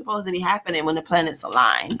that shit supposed to be happening when the planets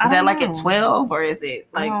align? Is that like at 12 or is it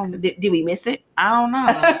like did we miss it? I don't know.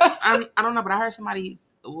 I don't know, but I heard somebody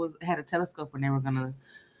had a telescope and they were gonna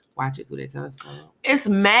watch it through their telescope. It's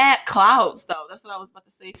mad clouds though. That's what I was about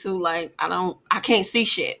to say too. Like I can't see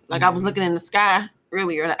shit. Like I was looking in the sky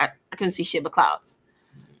earlier and I couldn't see shit but clouds.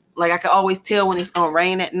 Like I could always tell when it's gonna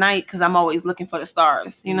rain at night because I'm always looking for the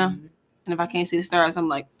stars, you know. And if I can't see the stars, I'm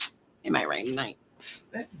like, it might rain tonight.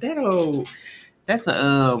 That's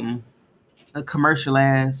a commercial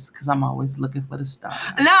ass because I'm always looking for the stars.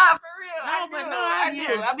 Nah, for real. I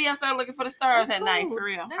do. I'll be outside looking for the stars at night, for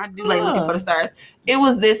real. I do like looking for the stars. It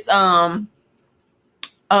was this boy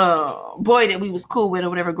that we was cool with or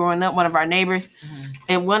whatever growing up, one of our neighbors,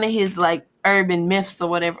 and one of his like urban myths or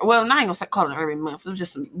whatever. Well, not even gonna call it an urban myth. It was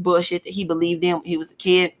just some bullshit that he believed in when he was a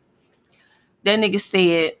kid. That nigga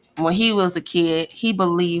said when he was a kid, he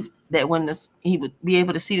believed that when he would be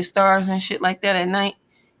able to see the stars and shit like that at night,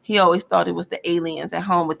 he always thought it was the aliens at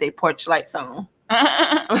home with their porch lights on.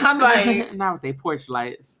 I'm like, not with their porch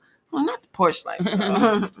lights. Well, not the porch lights.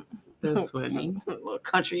 That's funny. A little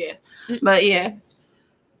country ass. But yeah.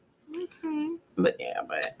 But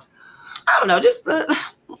I don't know. Just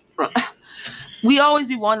we always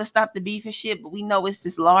be wanting to stop the beef and shit, but we know it's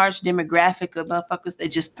this large demographic of motherfuckers that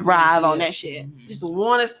just thrive on that shit. Just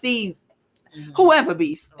want to see whoever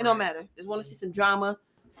beef. It don't matter. Just want to see some drama,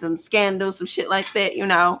 some scandal, some shit like that, you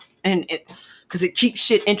know, and because it keeps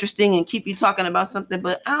shit interesting and keep you talking about something.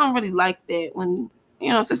 But I don't really like that when,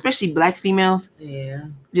 you know, especially black females,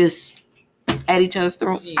 just at each other's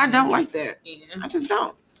throats. I don't like that. I just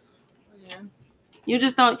don't. You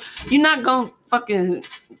just don't. You're not gonna fucking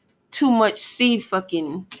too much see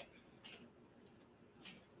fucking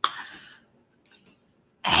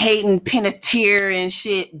Hayden Panettiere and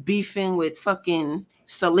shit beefing with fucking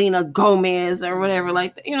Selena Gomez or whatever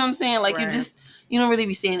like that. You know what I'm saying? Like you don't really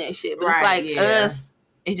be seeing that shit. But it's like us,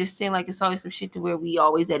 it just seems like it's always some shit to where we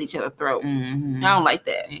always at each other's throat. I don't like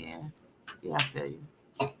that. Yeah, I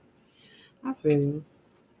feel you.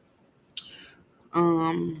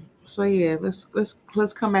 So yeah, let's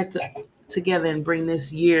come back together and bring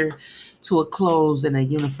this year to a close in a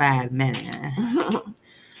unified manner.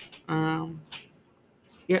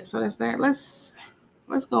 Yep, so that's that. Let's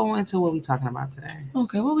go into what we're talking about today.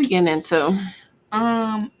 Okay, what we getting into? We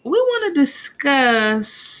want to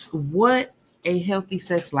discuss what a healthy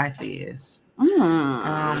sex life is.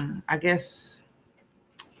 I guess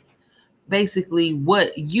basically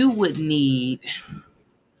what you would need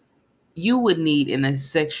in a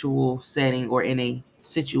sexual setting or in a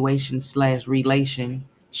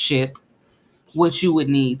situation/relationship, what you would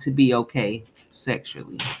need to be okay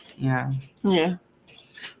sexually, you know? Yeah.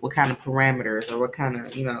 What kind of parameters or what kind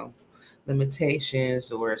of, you know,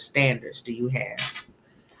 limitations or standards do you have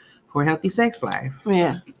for a healthy sex life?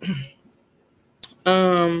 Yeah.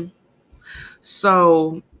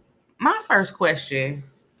 So my first question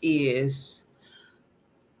is,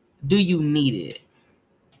 do you need it?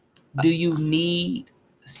 Do you need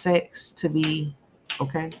sex to be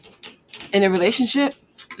okay? In a relationship?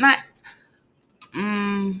 Not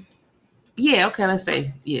yeah, okay, let's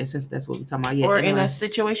say, yeah, since that's what we're talking about. Yeah. Or in a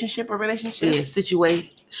situationship or relationship? Yeah,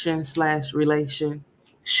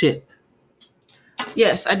 situation/relationship.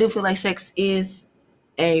 Yes, I do feel like sex is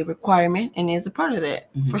a requirement and is a part of that,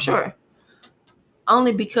 for sure.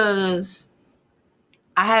 Only because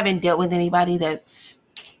I haven't dealt with anybody that's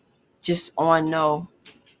just on no,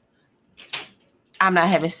 I'm not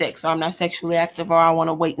having sex, or I'm not sexually active, or I want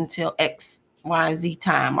to wait until X, Y, and Z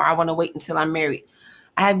time, or I want to wait until I'm married.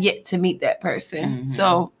 I have yet to meet that person.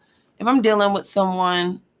 So if I'm dealing with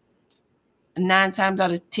someone 9 times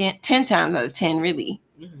out of 10, 10 times out of 10, really,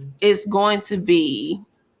 it's going to be,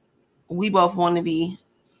 we both want to be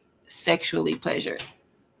sexually pleasured.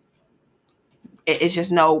 It's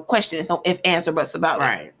just no question. It's no if, answer, buts about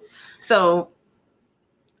it. So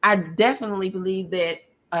I definitely believe that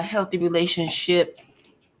a healthy relationship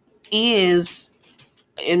is,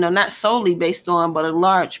 you know, not solely based on, but a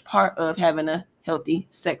large part of having a healthy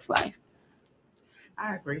sex life.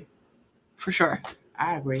 I agree. For sure.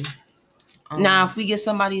 I agree. Now, if we get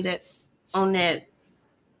somebody that's on that,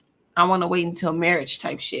 I want to wait until marriage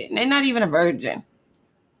type shit, and they're not even a virgin,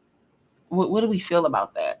 what do we feel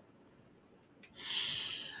about that?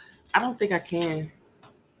 I don't think I can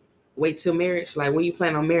wait till marriage. Like, when you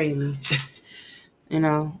plan on marrying me? You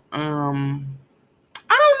know, I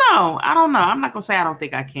don't know. I'm not gonna say I don't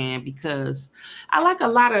think I can, because I like a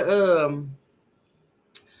lot of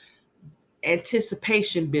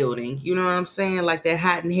anticipation building. You know what I'm saying? Like that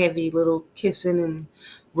hot and heavy little kissing and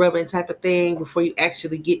rubbing type of thing before you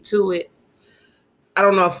actually get to it. I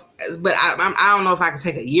don't know but I don't know if I can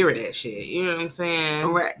take a year of that shit. You know what I'm saying?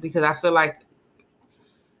 Right. Because I feel like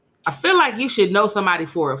you should know somebody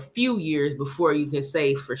for a few years before you can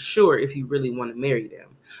say for sure if you really want to marry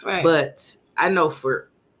them. Right. But I know for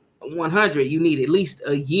 100, you need at least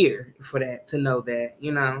a year for that, to know that,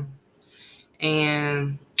 you know.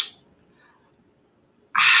 And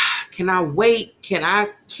can I wait? Can I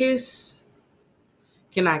kiss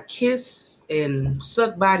and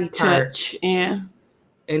suck body parts? Touch, yeah.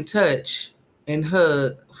 And touch and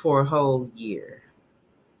hug for a whole year?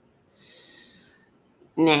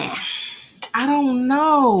 Nah. I don't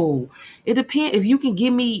know. It depends. If you can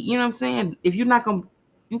give me, you know what I'm saying? If you're not going to,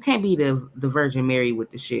 you can't be the Virgin Mary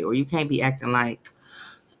with the shit, or you can't be acting like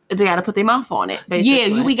they got to put their mouth on it,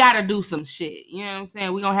 basically. Yeah, we got to do some shit. You know what I'm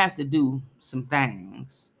saying? We're going to have to do some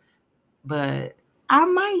things. But I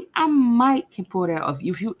might can pull that off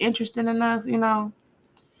if you're interested enough, you know.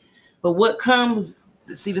 But what comes,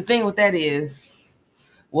 see, the thing with that is,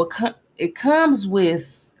 it comes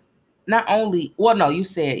with not only, well, no, you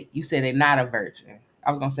said they're not a virgin.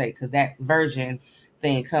 I was going to say, because that virgin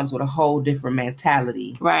thing comes with a whole different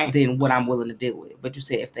mentality, right, than what I'm willing to deal with. But you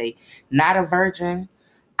said if they not a virgin,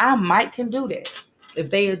 I might can do that. If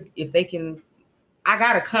they can, I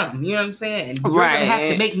gotta come. You know what I'm saying? And you're gonna have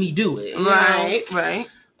to make me do it. Right, know? Right.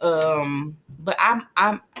 But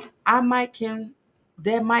I might can.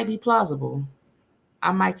 That might be plausible.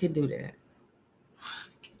 I might can do that.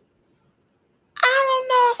 I don't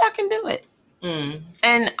know if I can do it.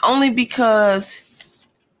 And only because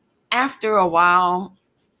after a while,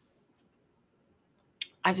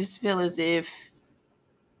 I just feel as if,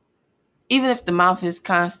 even if the mouth is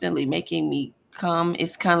constantly making me come,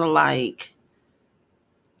 it's kind of like,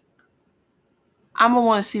 I'm gonna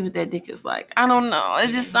want to see what that dick is like. I don't know.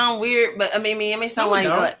 It just sounds weird, but I mean, it may sound like,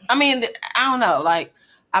 I mean, I don't know. Like,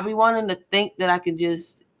 I be wanting to think that I can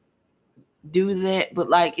just do that, but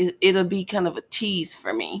like, it'll be kind of a tease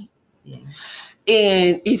for me. Yeah.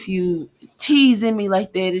 And if you teasing me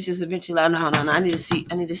like that, it's just eventually like, no. I need to see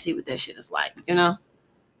what that shit is like, you know?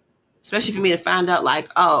 Especially for me to find out, like,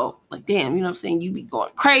 oh, like, damn, you know what I'm saying? You be going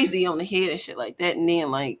crazy on the head and shit like that, and then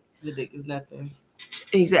like, the dick is nothing.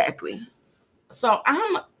 Exactly. So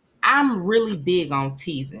I'm really big on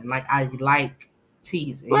teasing. Like, I like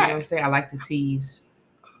teasing. Right. You know what I'm saying? I like to tease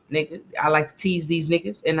niggas. I like to tease these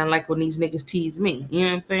niggas, and I like when these niggas tease me. You know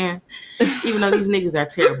what I'm saying? Even though these niggas are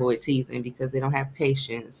terrible at teasing because they don't have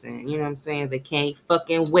patience, and you know what I'm saying? They can't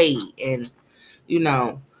fucking wait, and you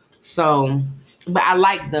know, so. But I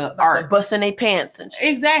like the art, busting their pants and shit.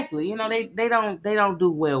 Exactly. You know, they don't do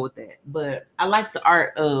well with that. But I like the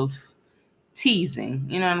art of teasing.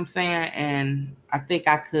 You know what I'm saying? And I think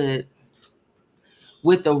I could,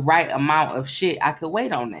 with the right amount of shit, I could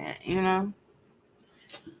wait on that. You know,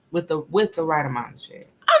 with the right amount of shit.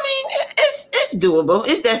 I mean, it's doable.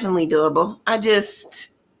 It's definitely doable. I just,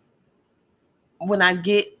 when I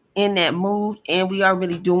get in that mood and we are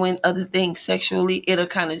really doing other things sexually, it'll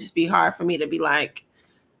kind of just be hard for me to be like,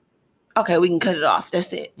 okay, we can cut it off.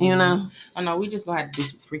 That's it. You know? I know, we just gonna have to do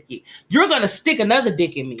some freaky. You're gonna stick another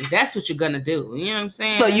dick in me. That's what you're gonna do. You know what I'm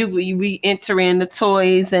saying? So you be entering the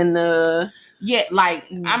toys and the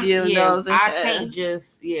like I can't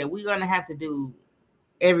just we're gonna have to do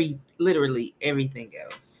literally everything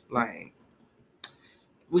else. Like,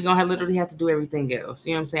 we're gonna literally have to do everything else.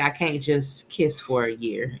 You know what I'm saying? I can't just kiss for a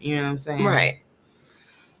year. You know what I'm saying? Right.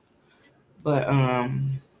 But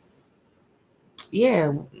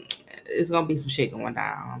it's gonna be some shit going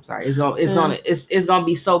down. I'm sorry. It's gonna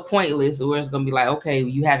be so pointless where it's gonna be like, okay,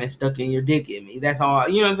 you haven't stuck in your dick in me. That's all.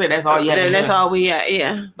 You know what I'm saying? That's all you have. That's all we got.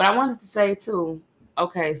 Yeah. But I wanted to say too.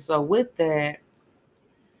 Okay, so with that,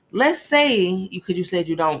 let's say because you said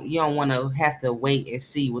you don't want to have to wait and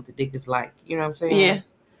see what the dick is like. You know what I'm saying? Yeah.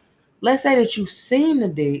 Let's say that you've seen the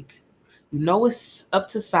dick, you know it's up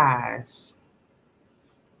to size.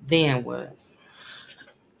 Then what?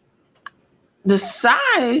 The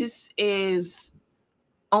size is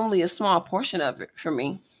only a small portion of it for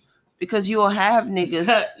me, because you will have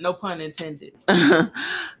niggas. No pun intended.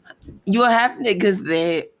 You will have niggas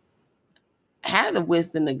that have the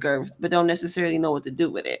width and the girth, but don't necessarily know what to do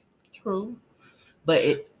with it. True,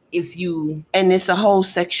 but and it's a whole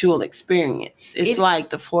sexual experience. It's like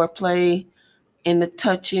the foreplay, and the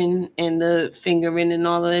touching and the fingering and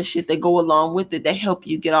all of that shit that go along with it that help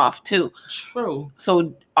you get off too. True.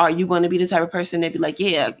 So are you going to be the type of person that be like,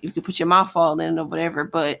 yeah, you can put your mouth all in or whatever,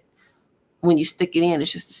 but when you stick it in,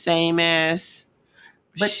 it's just the same ass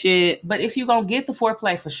shit. But if you're gonna get the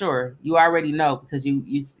foreplay for sure, you already know because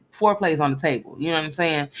you foreplay is on the table. You know what I'm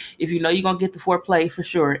saying? If you know you're gonna get the foreplay for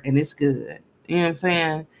sure and it's good. You know what I'm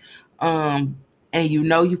saying? And you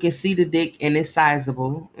know you can see the dick and it's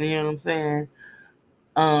sizable. You know what I'm saying?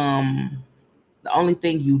 The only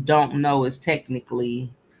thing you don't know is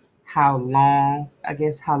technically how long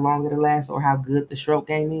it'll last or how good the stroke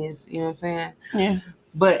game is. You know what I'm saying? Yeah.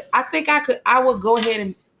 But I think I would go ahead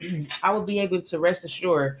and I would be able to rest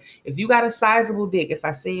assured if you got a sizable dick, if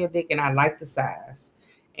I see your dick and I like the size,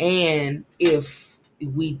 and if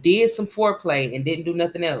we did some foreplay and didn't do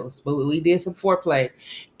nothing else, but we did some foreplay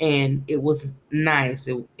and it was nice,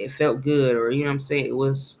 it felt good, or you know what I'm saying, it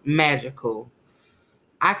was magical,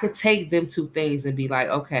 I could take them two things and be like,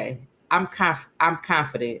 okay, I'm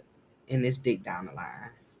confident in this dick down the line.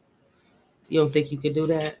 You don't think you could do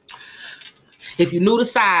that? If you knew the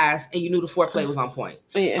size and you knew the foreplay was on point.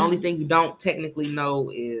 Yeah. The only thing you don't technically know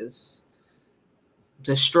is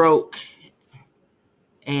the stroke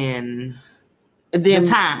and the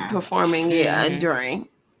time. Performing, during.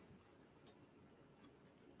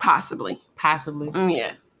 Possibly.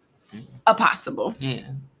 Yeah. A possible. Yeah.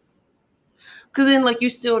 Because then, like, you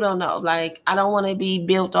still don't know. Like, I don't want to be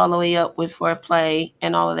built all the way up with foreplay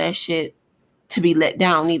and all of that shit to be let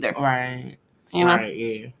down either. Right. You know? Right,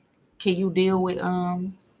 yeah. Can you deal with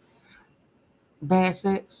bad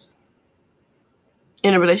sex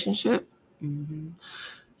in a relationship? Mm-hmm.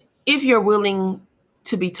 If you're willing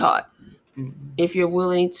to be taught, if you're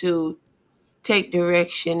willing to take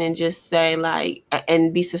direction and just say, like,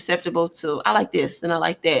 and be susceptible to, I like this and I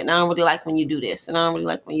like that, and I don't really like when you do this and I don't really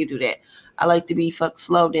like when you do that. I like to be fucked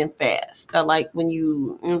slow then fast. I like when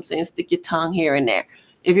you know what I'm saying, stick your tongue here and there.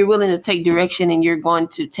 If you're willing to take direction and you're going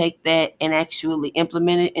to take that and actually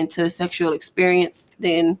implement it into the sexual experience,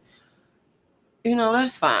 then, you know,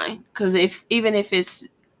 that's fine. Because even if it's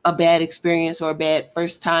a bad experience or a bad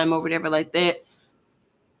first time or whatever like that,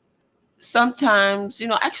 sometimes, you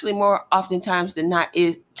know, actually more oftentimes than not,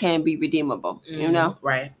 it can be redeemable, you know?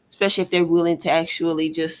 Right. Especially if they're willing to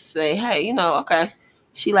actually just say, hey, you know, okay,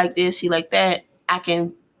 she like this, she like that. I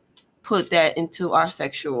can put that into our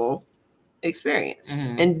sexual experience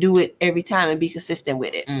and do it every time and be consistent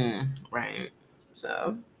with it. Right.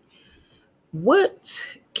 So,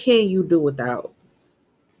 what can you do without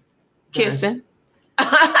kissing?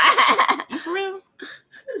 You for real?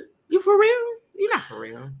 You for real? You're not for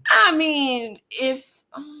real. I mean, if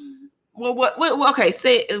what okay,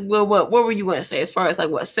 say what were you going to say as far as like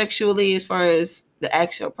what sexually, as far as the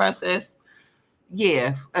actual process?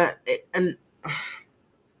 Yeah, and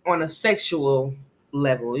on a sexual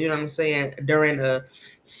level, you know what I'm saying? During a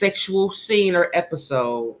sexual scene or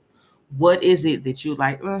episode, what is it that you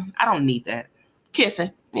like? I don't need that.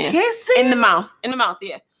 Kissing, yeah. Kissing in the mouth,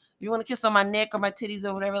 yeah. If you want to kiss on my neck or my titties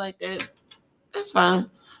or whatever like that, that's fine.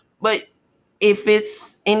 But if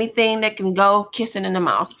it's anything that can go, kissing in the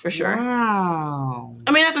mouth for sure. Wow.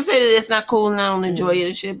 I mean, not to say that it's not cool and I don't enjoy it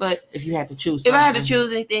and shit, but if you had to choose, if I had to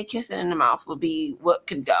choose anything, kissing in the mouth would be what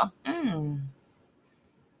could go.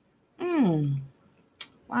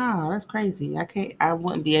 Wow, that's crazy. I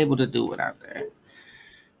wouldn't be able to do without that.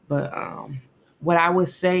 But what I would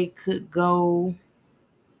say could go.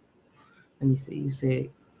 Let me see. You said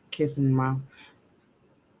kissing in the mouth.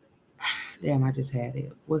 Damn, I just had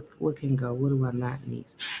it. What can go? What do I not need?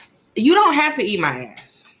 You don't have to eat my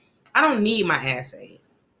ass. I don't need my ass ate.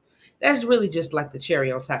 That's really just like the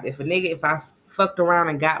cherry on top. If I fucked around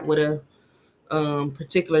and got with a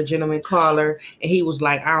particular gentleman caller and he was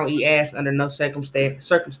like, I don't eat ass under no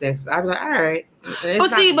circumstances, I'd be like, all right.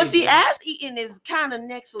 But see, ass eating is kind of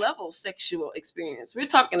next level sexual experience. We're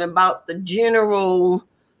talking about the general.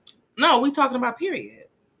 No, we're talking about period.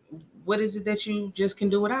 What is it that you just can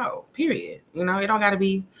do without? Period. You know, it don't got to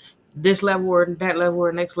be this level or that level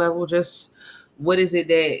or next level. Just what is it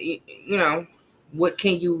that, you know, what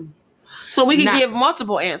can you? So we can give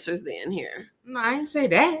multiple answers then here. No, I didn't say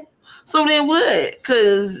that. So then what?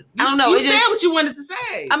 Because I don't know. You said what you wanted to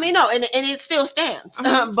say. I mean, no, and it still stands.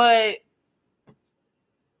 But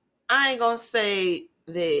I ain't going to say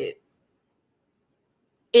that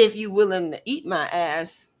if you willing to eat my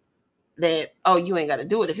ass, that, oh, you ain't got to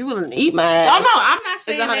do it. If you're willing to eat my ass. Oh, no, I'm not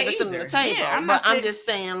saying that either. On the table. Yeah, I'm just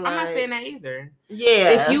saying, like, I'm not saying that either.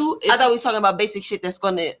 Yeah. I thought we was talking about basic shit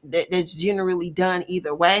that's generally done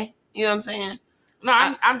either way. You know what I'm saying? No,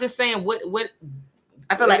 I'm just saying what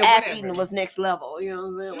I feel like ass eating was next level. You know what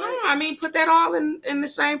I'm saying? No, I mean, put that all in the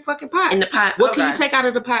same fucking pot. In the pot. What can you take out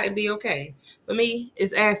of the pot and be okay? For me,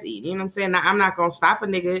 it's ass eating. You know what I'm saying? Now, I'm not gonna stop a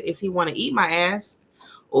nigga if he want to eat my ass.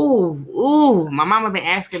 Ooh. My mama been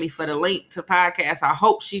asking me for the link to podcast. I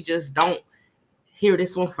hope she just don't hear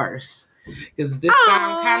this one first, because this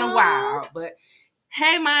sound kind of wild. But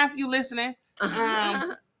hey, Ma, if you listening,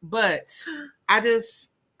 but I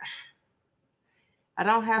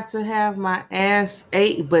don't have to have my ass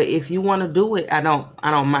ate, but if you want to do it, I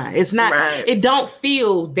don't mind. It's not, It don't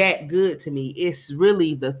feel that good to me. It's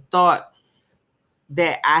really the thought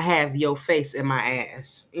that I have your face in my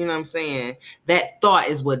ass. You know what I'm saying? That thought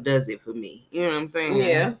is what does it for me. You know what I'm saying?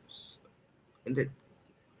 Yeah.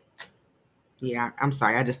 Yeah, I'm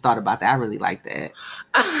sorry. I just thought about that. I really like that.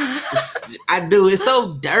 I do. It's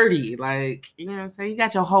so dirty. Like, you know what I'm saying? You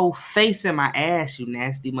got your whole face in my ass, you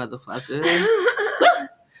nasty motherfucker.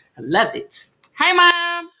 I love it. Hey,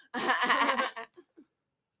 Mom.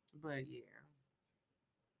 But yeah.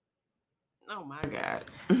 Oh my God.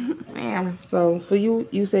 Man, so for you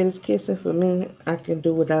said it's kissing. For me, I can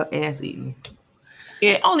do without ass eating.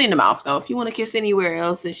 Yeah, only in the mouth though. If you want to kiss anywhere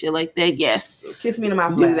else and shit like that, yes. So kiss me in the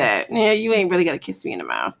mouth. Do that. Yeah, you ain't really got to kiss me in the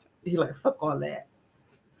mouth. He's like, fuck all that.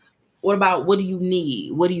 What about, what do you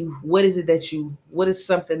need? What is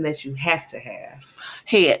something that you have to have?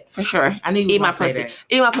 Head, for sure. I knew you eat my pussy. That.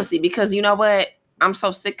 Eat my pussy, because you know what? I'm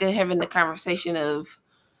so sick of having the conversation of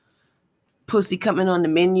pussy coming on the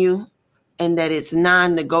menu and that it's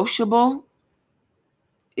non-negotiable.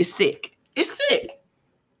 It's sick. It's sick.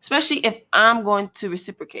 Especially if I'm going to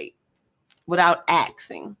reciprocate without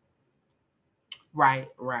asking. Right.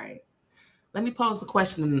 Let me pose the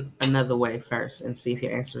question another way first and see if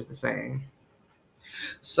your answer is the same.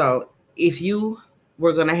 So, if you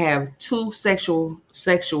were going to have two sexual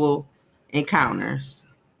encounters,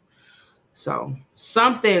 so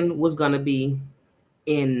something was going to be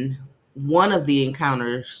in one of the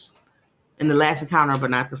encounters, in the last encounter, but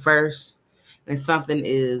not the first, and something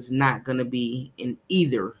is not going to be in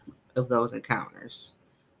either of those encounters,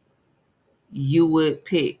 you would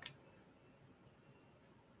pick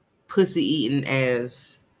pussy eating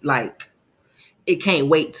as, like, it can't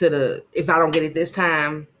wait to if I don't get it this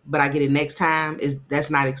time, but I get it next time, that's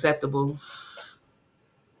not acceptable?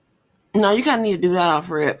 No, you kind of need to do that off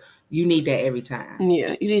rip. You need that every time.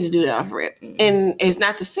 Yeah, you need to do that off rip. Mm-hmm. And it's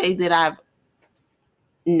not to say that I've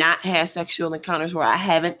not had sexual encounters where I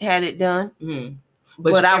haven't had it done. Mm-hmm.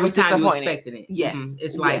 But I was disappointed. Expecting it. Yes. Mm-hmm.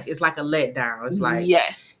 It's like it's like a letdown. It's like,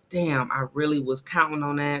 yes, damn, I really was counting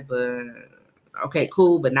on that, but okay,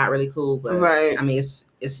 cool, but not really cool. But right. I mean, it's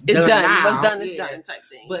done. Now. What's done is done type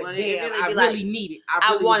thing. But damn, I really really need it.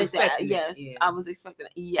 I really wanted was expecting that. Yes, yeah. I was expecting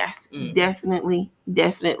it. Yes, definitely,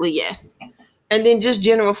 yes. And then just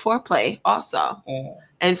general foreplay also.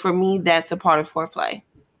 And for me, that's a part of foreplay.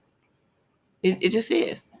 It just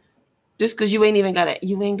is. Just because you ain't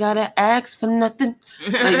gotta ask for nothing.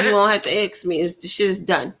 Like, you won't have to ask me. The shit is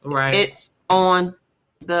done. Right. It's on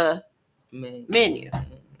the menu.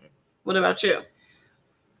 What about you?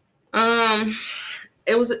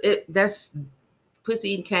 That's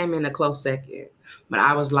pussy eating came in a close second. But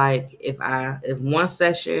I was like, if one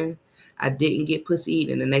session I didn't get pussy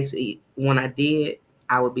eating, and the next one I did,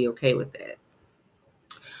 I would be okay with that.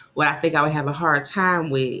 What I think I would have a hard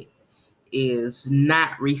time with is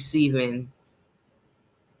not receiving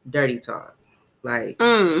dirty talk. Like,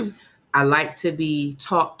 I like to be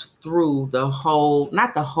talked through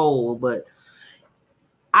not the whole, but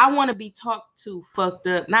I want to be talked to fucked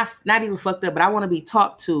up, not even fucked up, but I want to be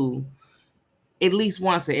talked to at least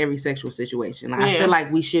once in every sexual situation. Like, I feel like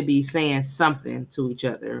we should be saying something to each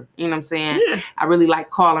other. You know what I'm saying? Yeah. I really like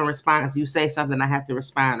call and response. You say something, I have to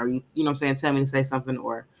respond, or you know what I'm saying, tell me to say something,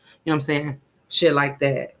 or you know what I'm saying, shit like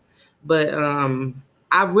that. But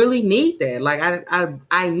I really need that. Like,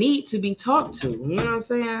 I need to be talked to. You know what I'm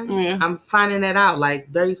saying? Yeah. I'm finding that out.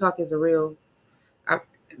 Like, dirty talk is a real.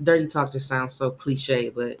 Dirty talk just sounds so cliche,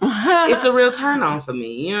 but it's a real turn on for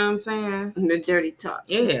me. You know what I'm saying? The dirty talk.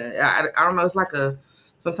 Yeah. I don't know. It's like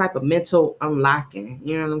some type of mental unlocking.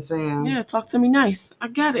 You know what I'm saying? Yeah. Talk to me nice. I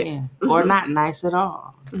got it. Yeah. Or not nice at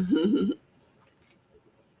all.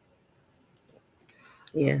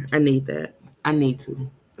 Yeah. I need that. I need to.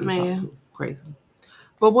 Man. Crazy.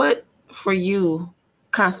 But what for you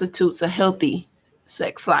constitutes a healthy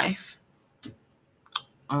sex life?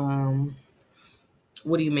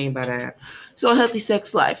 What do you mean by that? So a healthy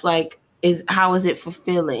sex life, like, how is it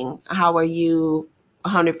fulfilling? How are you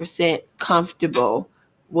 100% comfortable?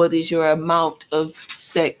 What is your amount of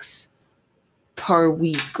sex per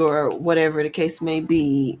week, or whatever the case may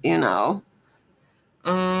be, you know?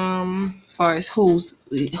 As far as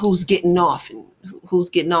who's getting off and who's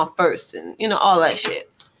getting off first, and all that shit.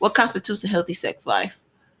 What constitutes a healthy sex life?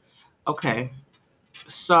 Okay,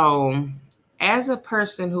 so as a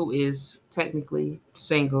person who is technically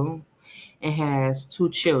single and has 2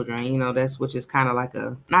 children, that's which is kind of like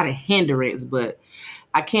not a hindrance, but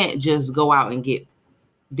I can't just go out and get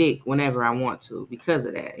dick whenever I want to because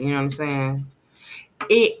of that. You know what I'm saying?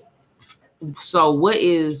 So what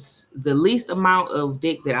is the least amount of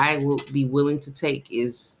dick that I will be willing to take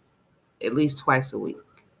is at least twice a week.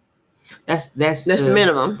 That's the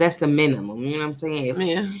minimum. That's the minimum. You know what I'm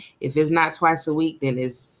saying? If it's not twice a week, then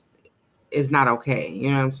it's not okay. You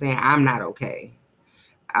know what I'm saying? I'm not okay.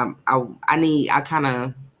 I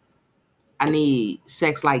need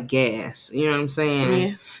sex like gas. You know what I'm saying?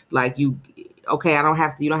 Yeah. Like you don't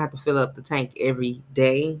have to fill up the tank every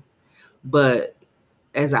day, but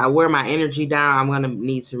as I wear my energy down, I'm gonna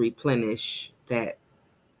need to replenish that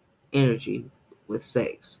energy with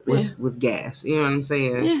sex, with gas. You know what I'm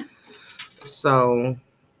saying? Yeah. So,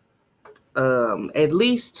 at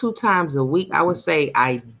least 2 times a week. I would say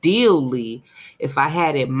ideally, if I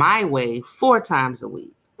had it my way, 4 times a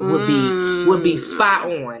week would be spot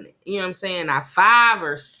on. You know what I'm saying? Now 5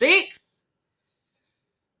 or 6.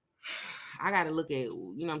 I gotta look at,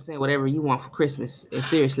 whatever you want for Christmas and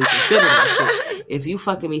seriously consider that shit. If you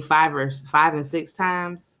fucking me 5 and 6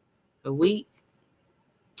 times a week,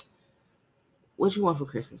 what you want for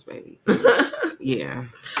Christmas, baby? Yeah.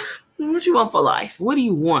 What you want for life? What do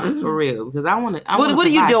you want for real? Because I want to. What are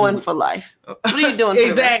you doing for life? What are you doing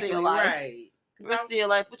for the rest of your life? Right. The rest of your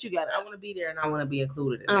life, what you got? I want to be there and I want to be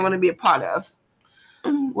included. I want to be a part of.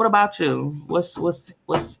 What about you? What's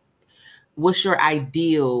your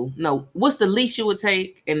ideal? No, what's the least you would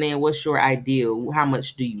take, and then what's your ideal? How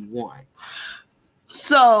much do you want?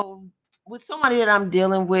 So, with somebody that I'm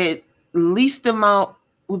dealing with, least amount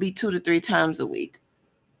would be 2 to 3 times a week.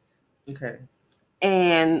 Okay.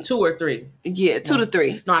 And 2 or 3? Yeah, 2 to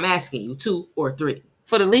 3. No, I'm asking you 2 or 3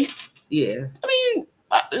 for the least. Yeah. I mean,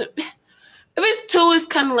 if it's 2, it's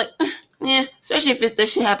kind of like. Yeah, especially if that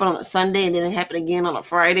shit happened on a Sunday and then it happened again on a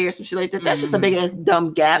Friday or some shit like that. That's just a big ass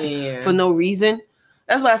dumb gap for no reason.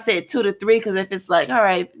 That's why I said 2 to 3, because if it's like, all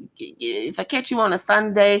right, if I catch you on a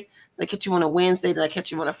Sunday, I catch you on a Wednesday, then I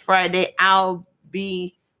catch you on a Friday, I'll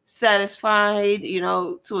be satisfied,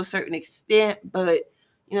 to a certain extent. But,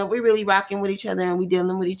 we're really rocking with each other and we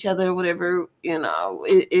dealing with each other, whatever,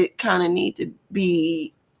 it kind of need to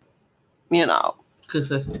be,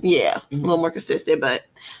 consistent. Yeah, a little more consistent, but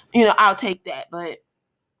I'll take that. But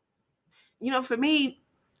for me,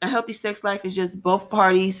 a healthy sex life is just both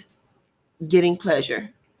parties getting pleasure,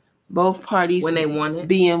 both parties when they want it,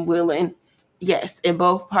 being willing, yes, and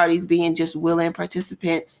both parties being just willing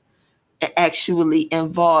participants and actually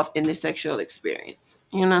involved in the sexual experience.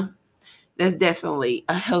 That's definitely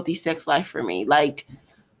a healthy sex life for me. Like,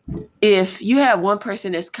 if you have one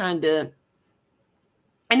person that's kind of,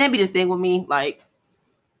 and that'd be the thing with me, like,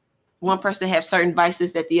 one person have certain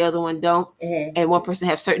vices that the other one don't, and one person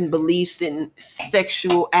have certain beliefs and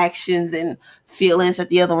sexual actions and feelings that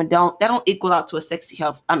the other one don't. That don't equal out to a sexy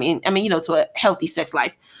health. I mean, to a healthy sex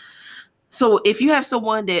life. So if you have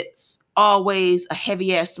someone that's always a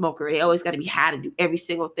heavy ass smoker, they always got to be high to do every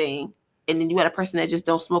single thing, and then you got a person that just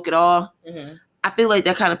don't smoke at all. I feel like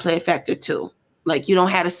that kind of play a factor too. Like, you don't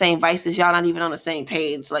have the same vices. Y'all not even on the same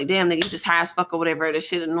page. Like, damn, nigga, you just high as fuck or whatever. This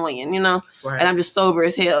shit annoying, Right. And I'm just sober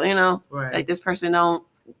as hell, Right. Like, this person don't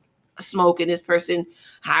smoke and this person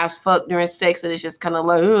high as fuck during sex. And it's just kind of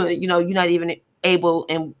like, you're not even able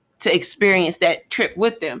to experience that trip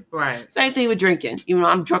with them. Right. Same thing with drinking.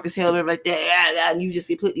 I'm drunk as hell, whatever like that. And you just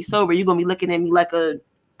completely sober. You're going to be looking at me like a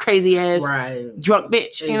crazy ass drunk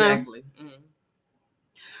bitch, Exactly.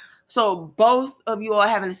 So both of you all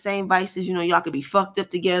having the same vices, y'all could be fucked up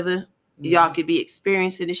together. Y'all could be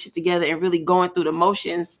experiencing this shit together and really going through the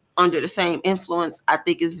motions under the same influence. I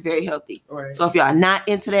think is very healthy. Right. So if y'all not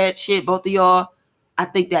into that shit, both of y'all, I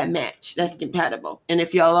think that match, that's compatible. And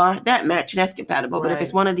if y'all are, that match, that's compatible. Right. But if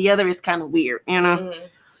it's one or the other, it's kind of weird, And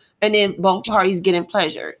then both parties getting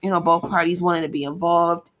pleasure. Both parties wanting to be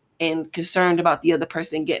involved and concerned about the other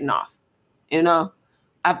person getting off.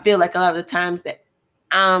 I feel like a lot of the times that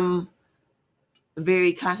I'm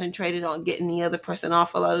very concentrated on getting the other person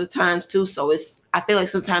off a lot of the times too. So I feel like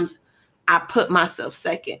sometimes I put myself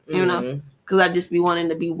second, because I just be wanting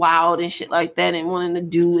to be wild and shit like that and wanting to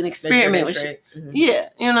do an experiment with shit. Yeah,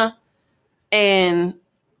 and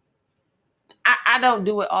I don't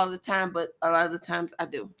do it all the time, but a lot of the times I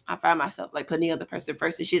do. I find myself like putting the other person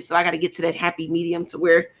first and shit. So I got to get to that happy medium to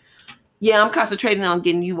where, yeah, I'm concentrating on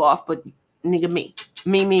getting you off, but nigga, me.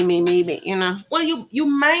 me, you know. Well, you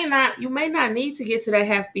may not need to get to that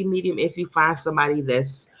happy medium if you find somebody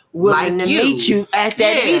that's willing like to meet you at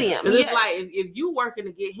that medium. Because it's like if you working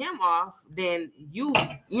to get him off, then you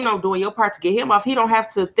know doing your part to get him off. He don't have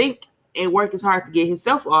to think and work as hard to get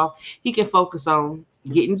himself off. He can focus on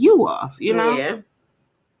getting you off. You know. Yeah.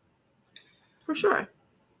 For sure.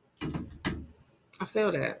 I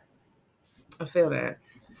feel that.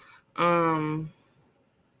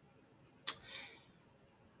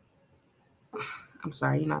 I'm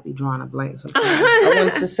sorry, you not be drawing a blank sometimes. I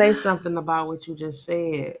wanted to say something about what you just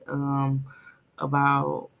said.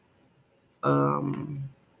 About you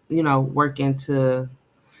know, working to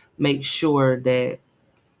make sure that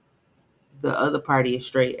the other party is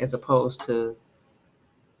straight as opposed to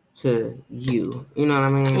you. You know what I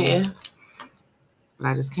mean? Yeah. But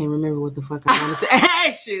I just can't remember what the fuck I wanted to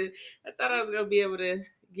ask you. I thought I was gonna be able to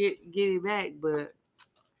get it back, but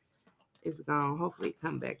it's gone. Hopefully it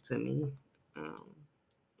come back to me.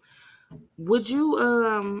 Would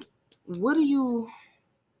you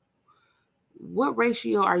what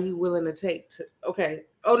ratio are you willing to take to okay.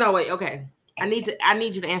 Oh no, wait, okay. I need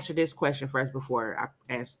you to answer this question first before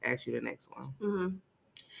I ask you the next one. Mm-hmm.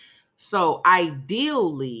 So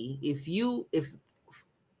ideally, if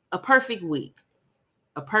a perfect week,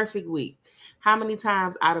 how many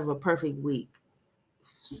times out of a perfect week,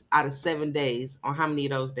 out of 7 days, on how many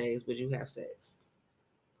of those days would you have sex?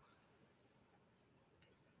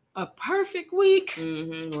 A perfect week?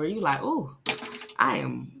 Mm-hmm. Where you like, oh, I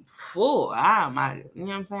am full. You know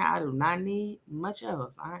what I'm saying? I do not need much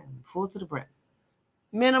else. I am full to the brim.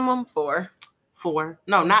 Minimum 4. 4?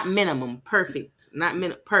 No, not minimum. Perfect. Not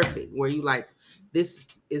perfect. Where you like, this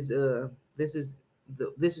is the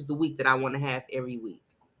week that I want to have every week.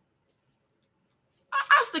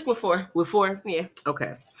 I'll stick with 4. With 4? Yeah.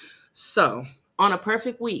 Okay. So on a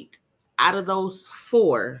perfect week, out of those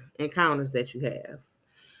 4 encounters that you have,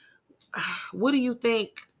 what do you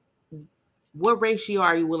think? What ratio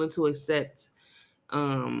are you willing to accept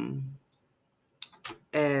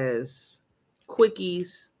as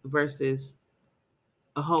quickies versus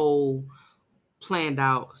a whole planned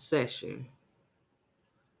out session?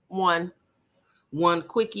 1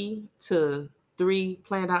 quickie to 3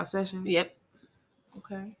 planned out sessions? Yep.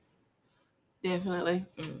 Okay. Definitely.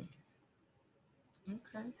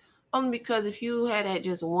 Okay. Only because if you had that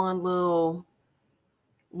just one little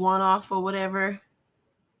one-off or whatever,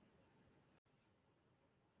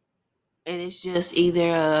 and it's just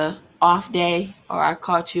either a off day or I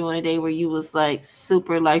caught you on a day where you was like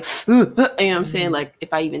super like, you know what I'm saying? Like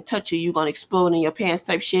if I even touch you, you're going to explode in your pants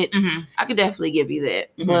type shit. I could definitely give you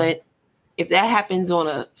that. But if that happens on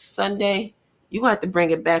a Sunday, you're going to have to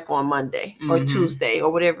bring it back on Monday or Tuesday or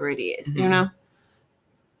whatever it is, you know?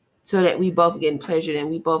 So that we both getting pleasured and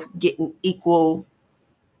we both getting equal,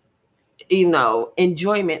 you know,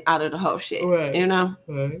 enjoyment out of the whole shit, right. You know?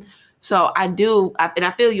 Right. So I feel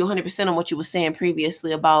you 100% on what you were saying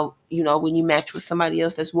previously about, you know, when you match with somebody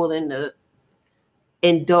else that's willing to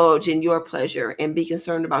indulge in your pleasure and be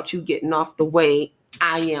concerned about you getting off the way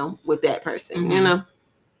I am with that person, you know?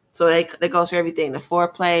 So that goes for everything, the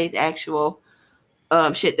foreplay, the actual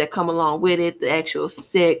shit that come along with it, the actual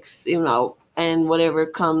sex, you know, and whatever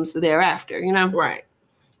comes thereafter, you know? Right.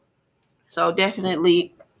 So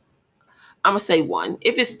definitely, I'm going to say 1.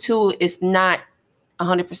 If it's 2, it's not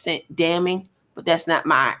 100% damning, but that's not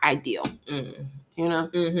my ideal. You know?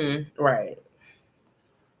 Right.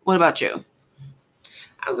 What about you?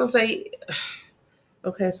 I was going to say,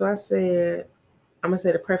 okay, so I'm going to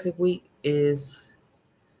say the perfect week is,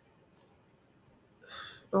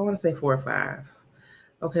 I want to say 4 or 5.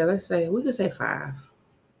 Okay, we could say 5.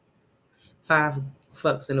 5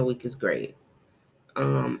 fucks in a week is great.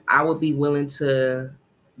 I would be willing to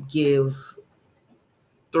give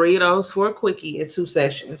 3 of those for a quickie in 2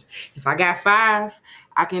 sessions. If I got 5,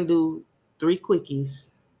 I can do 3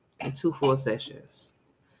 quickies and 2 full sessions.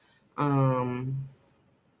 The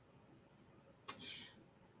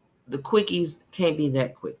quickies can't be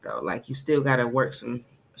that quick though. Like you still gotta work some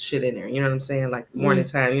shit in there. You know what I'm saying? Like morning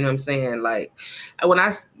time. You know what I'm saying? Like when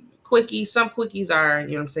some quickies are.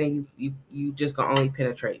 You know what I'm saying? You just gonna only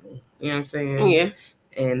penetrate me. You know what I'm saying? Yeah.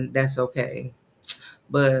 And that's okay.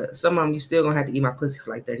 But some of them, you still gonna have to eat my pussy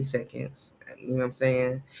for like 30 seconds. You know what I'm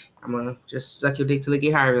saying? I'm gonna just suck your dick till it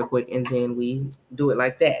get high real quick, and then we do it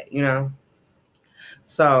like that, you know?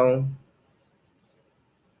 So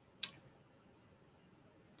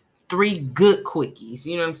 3 good quickies,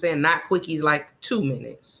 you know what I'm saying? Not quickies like 2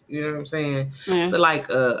 minutes, you know what I'm saying? Yeah. But like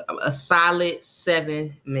a solid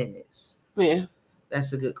 7 minutes. Yeah.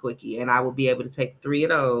 That's a good quickie. And I will be able to take 3 of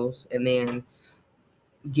those and then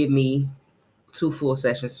give me 2 full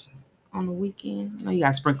sessions on the weekend. No, you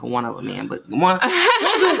gotta sprinkle one of them in, but one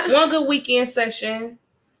good weekend session,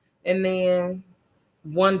 and then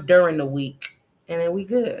one during the week, and then we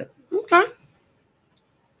good. Okay.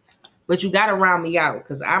 But you gotta round me out,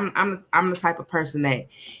 because I'm the type of person that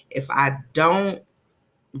if I don't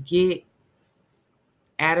get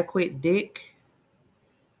adequate dick,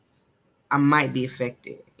 I might be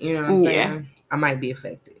affected. You know what I'm saying? I might be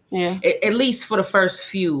affected. Yeah. At least for the first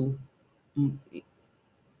few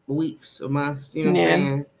weeks or months. You know what I'm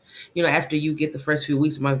saying? You know, after you get the first few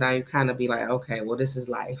weeks or months down, you kind of be like, okay, well, this is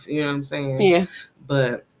life. You know what I'm saying? Yeah.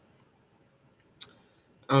 But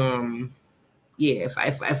yeah,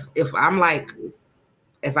 if I'm like,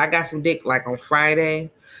 if I got some dick like on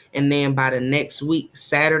Friday, and then by the next week,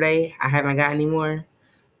 Saturday, I haven't got any more,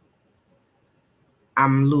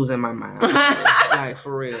 I'm losing my mind. Like,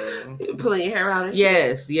 for real. Pulling your hair out and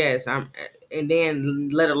shit. Yes. And then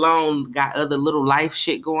let alone got other little life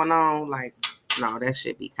shit going on. Like, no, that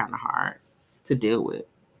shit be kind of hard to deal with.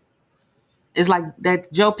 It's like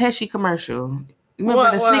that Joe Pesci commercial.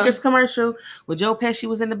 Remember the sneakers commercial where Joe Pesci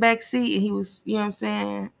was in the back seat and he was, you know what I'm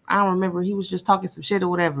saying? I don't remember. He was just talking some shit or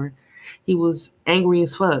whatever. He was angry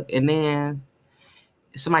as fuck. And then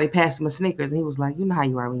somebody passed him a Snickers and he was like, you know how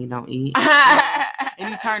you are when you don't eat. And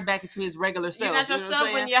he turned back into his regular self. You're not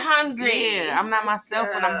yourself when you're hungry. Yeah, I'm not myself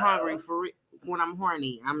when I'm hungry. When I'm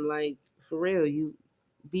horny, I'm like, for real, you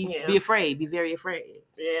be afraid. Be very afraid.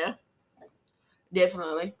 Yeah,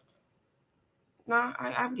 definitely. No,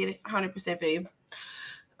 I get it 100% for you.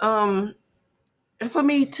 For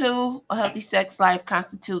me too, a healthy sex life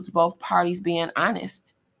constitutes both parties being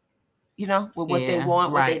honest, you know, with what they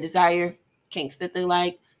want, what they desire, kinks that they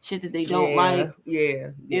like, shit that they don't like. Yeah.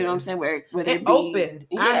 You know what I'm saying? Where they be open.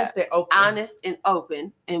 honest and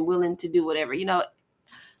open and willing to do whatever. You know,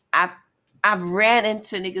 I've ran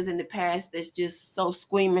into niggas in the past that's just so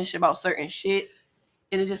squeamish about certain shit.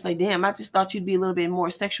 And it's just like, damn, I just thought you'd be a little bit more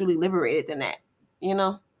sexually liberated than that, you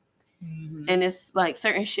know? Mm-hmm. And it's like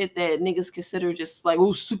certain shit that niggas consider just like,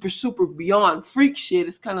 oh, super beyond freak shit.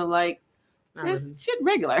 It's kind of like, this shit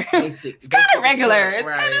regular. Basic. It's kind of regular. It's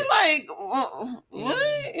kind of like,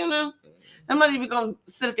 what? You know? I'm not even going to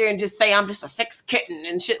sit up there and just say I'm just a sex kitten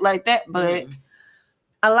and shit like that. But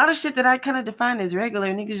a lot of shit that I kind of define as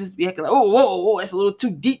regular, niggas just be acting like, whoa, it's a little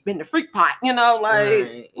too deep in the freak pot. You know,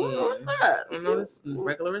 like, what's up? I know it's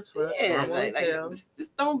regular as fuck. Yeah, like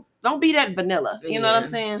just don't be that vanilla. You know what I'm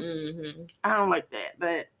saying? Mm-hmm. I don't like that.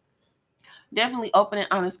 But definitely open and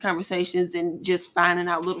honest conversations and just finding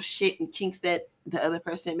out little shit and kinks that the other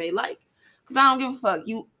person may like. Because I don't give a fuck.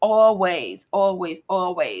 You always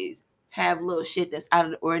have little shit that's out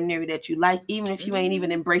of the ordinary that you like, even if you ain't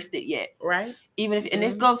even embraced it yet. Right. Even if, and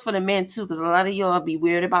this goes for the men too, because a lot of y'all be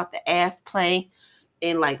weird about the ass play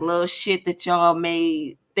and like little shit that y'all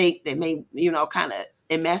may think that may, you know, kind of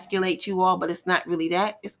emasculate you all, but it's not really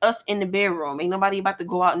that. It's us in the bedroom. Ain't nobody about to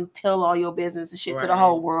go out and tell all your business and shit to the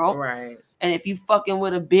whole world. Right. And if you fucking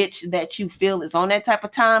with a bitch that you feel is on that type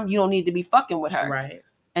of time, you don't need to be fucking with her. Right.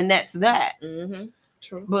 And that's that. Mm-hmm.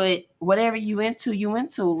 True. But whatever you into.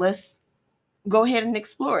 Let's go ahead and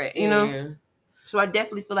explore it, you know? So I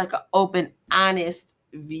definitely feel like an open, honest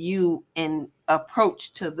view and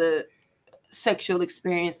approach to the sexual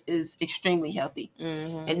experience is extremely healthy.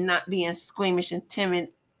 Mm-hmm. And not being squeamish and timid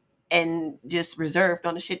and just reserved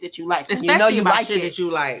on the shit that you like. Especially you know you about like shit that you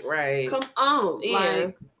like, right? Come on. Yeah.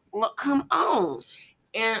 Like, look, come on.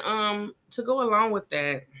 And to go along with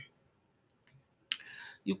that,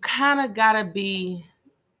 you kind of gotta be.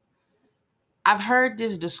 I've heard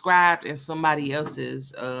this described in somebody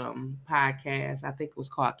else's podcast. I think it was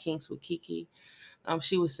called Kinks with Kiki.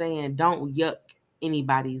 She was saying, don't yuck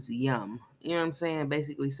anybody's yum. You know what I'm saying?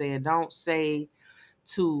 Basically saying, don't say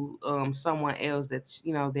to someone else that,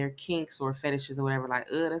 you know, their kinks or fetishes or whatever, like,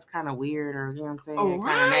 that's kind of weird, or, you know what I'm saying?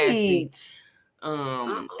 Kind of nasty.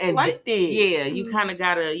 And like that. Yeah, you kind of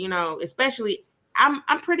gotta, you know, especially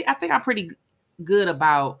I think I'm pretty good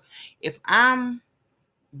about if I'm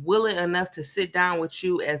willing enough to sit down with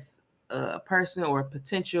you as a person or a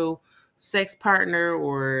potential sex partner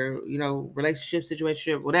or, you know, relationship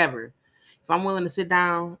situation, whatever. If I'm willing to sit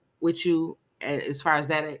down with you as far as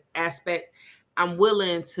that aspect, I'm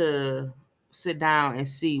willing to sit down and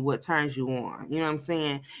see what turns you on. You know what I'm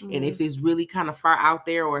saying? Mm-hmm. And if it's really kind of far out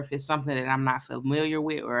there, or if it's something that I'm not familiar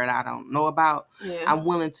with or that I don't know about, I'm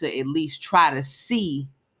willing to at least try to see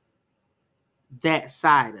that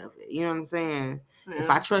side of it. You know what I'm saying? If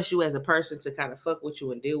I trust you as a person to kind of fuck with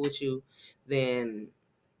you and deal with you, then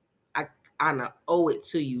I kind of owe it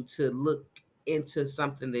to you to look into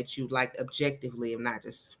something that you like objectively and not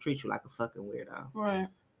just treat you like a fucking weirdo. Right.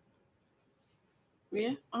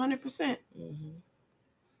 Yeah, 100%.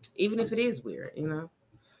 Even if it is weird, you know.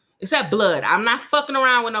 Except blood. I'm not fucking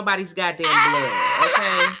around with nobody's goddamn blood.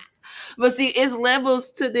 Okay. But see, it's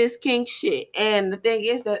levels to this kink shit. And the thing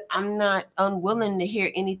is that I'm not unwilling to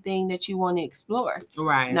hear anything that you want to explore.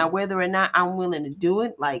 Right. Now, whether or not I'm willing to do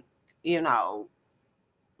it, like, you know,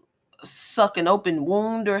 suck an open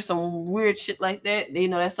wound or some weird shit like that, you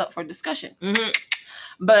know, that's up for discussion.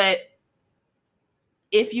 But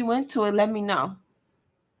if you into it, let me know.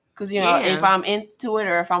 Because, you know, if I'm into it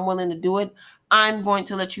or if I'm willing to do it, I'm going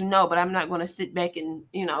to let you know. But I'm not going to sit back and,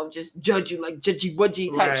 you know, just judge you like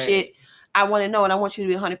judgy-wudgy type shit. I want to know, and I want you to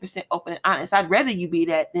be 100% open and honest. I'd rather you be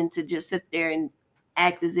that than to just sit there and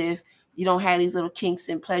act as if you don't have these little kinks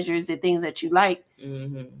and pleasures and things that you like.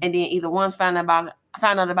 And then either one, find out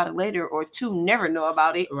about it later, or two, never know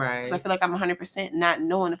about it. Right. Because I feel like I'm 100% not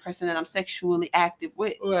knowing the person that I'm sexually active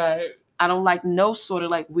with. Right. I don't like no sort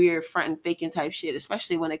of like weird front and faking type shit,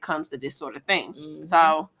 especially when it comes to this sort of thing.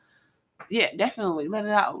 So, yeah, definitely let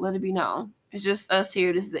it out. Let it be known. It's just us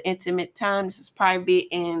here. This is an intimate time. This is private.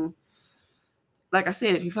 And like I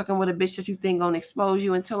said, if you fucking with a bitch that you think gonna expose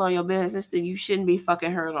you and tell all your business, then you shouldn't be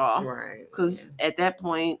fucking her at all. Right. Because at that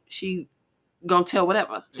point, she gonna tell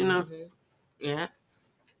whatever, you know? Yeah.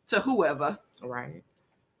 To whoever. Right.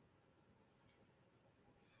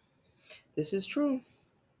 This is true.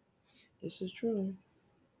 This is true.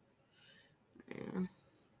 Yeah.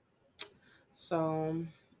 So,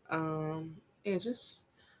 yeah, just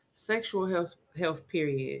sexual health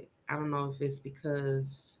period. I don't know if it's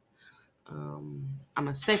because I'm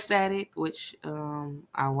a sex addict, which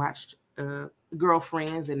I watched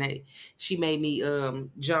Girlfriends, and she made me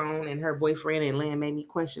Joan and her boyfriend and Lynn made me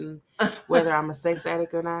question whether I'm a sex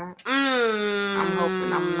addict or not. I'm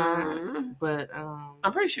hoping I'm not, but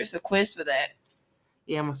I'm pretty sure it's a quiz for that.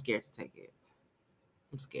 Yeah, I'm scared to take it.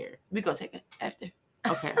 I'm scared. We gonna take it after.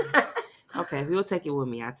 Okay. Okay, if you'll take it with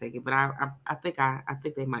me, I'll take it. But I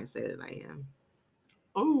think they might say that I am.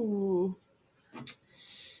 Ooh.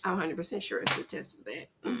 I'm 100% sure it's a test for that.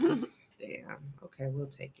 Damn. Okay, we'll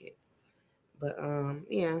take it. But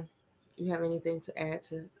yeah. You have anything to add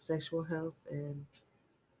to sexual health? And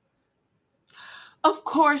of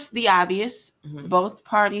course, the obvious. Both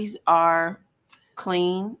parties are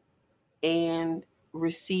clean and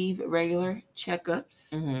receive regular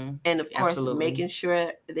checkups. And of course, making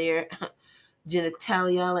sure their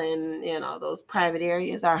genitalia and, you know, those private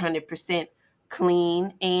areas are 100%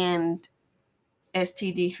 clean and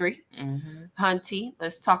STD free. Hunty,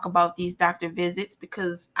 let's talk about these doctor visits,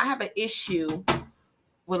 because I have an issue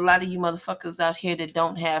with a lot of you motherfuckers out here that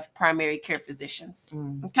don't have primary care physicians.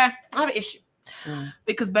 Okay? I have an issue.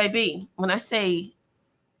 Because, baby, when I say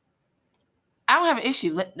I don't have an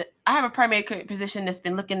issue, I have a primary care physician that's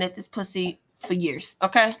been looking at this pussy for years,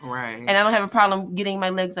 okay? Right. And I don't have a problem getting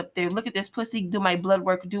my legs up there. Look at this pussy, do my blood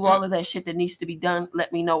work, do all of that shit that needs to be done.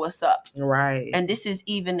 Let me know what's up. Right. And this is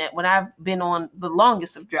even when I've been on the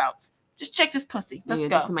longest of droughts. Just check this pussy. Let's go.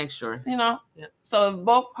 Just to make sure. You know? Yep. So if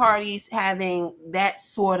both parties having that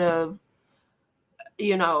sort of,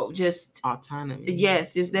 you know, just autonomy.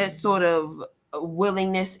 Yes, just that sort of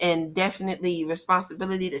willingness and definitely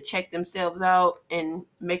responsibility to check themselves out and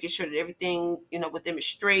making sure that everything, you know, with them is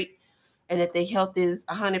straight and that their health is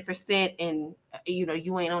 100% and, you know,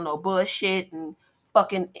 you ain't on no bullshit and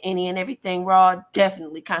fucking any and everything raw,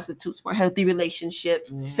 definitely constitutes for a healthy relationship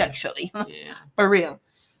sexually. Yeah. For real.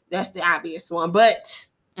 That's the obvious one. But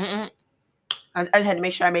I just had to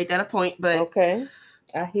make sure I made that a point. But okay.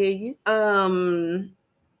 I hear you.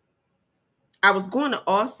 I was going to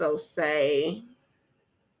also say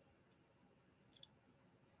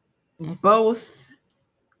both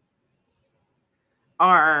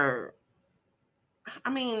are, I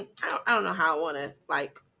mean, I don't know how I want to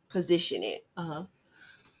like position it.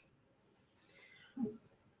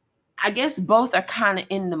 I guess both are kind of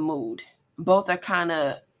in the mood. Both are kind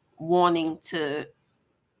of wanting to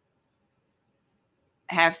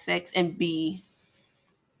have sex and be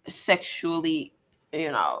sexually,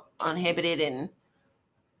 you know, uninhibited and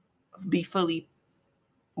be fully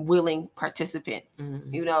willing participants.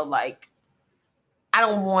 You know, like, I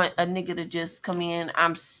don't want a nigga to just come in,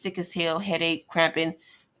 I'm sick as hell, headache, cramping,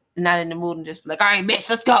 not in the mood, and just be like, all right, bitch,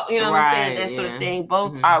 let's go. You know what I'm saying? That sort of thing.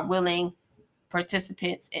 Both are willing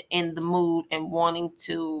participants in the mood and wanting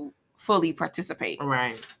to fully participate.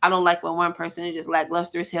 Right. I don't like when one person is just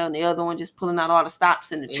lackluster as hell and the other one just pulling out all the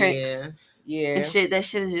stops and the tricks. Yeah. And shit, that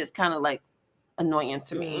shit is just kind of like annoying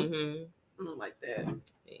to me. I don't like that.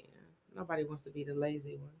 Yeah. Nobody wants to be the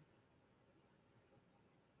lazy one.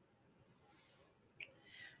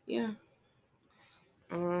 Yeah.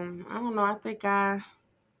 I don't know. I think I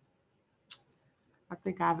I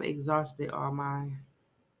think I've exhausted all my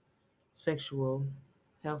sexual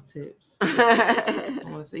health tips. I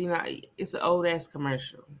want to say, it's an old ass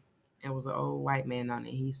commercial. It was an old white man on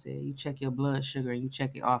it. He said, "You check your blood sugar and you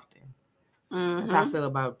check it often." That's how I feel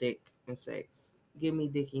about dick and sex. Give me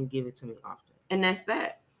dick and give it to me often. And that's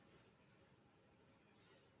that.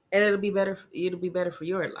 And it'll be better. It'll be better for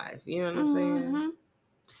your life. You know what I'm saying?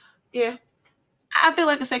 Yeah. I feel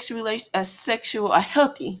like a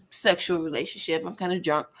healthy sexual relationship. I'm kind of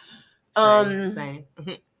drunk. Same.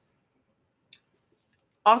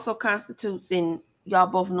 Also constitutes in y'all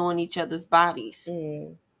both knowing each other's bodies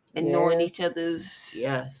and knowing each other's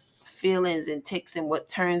feelings and tics and what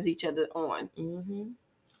turns each other on.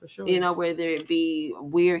 For sure. Whether it be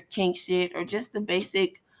weird kink shit or just the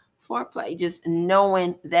basic foreplay, just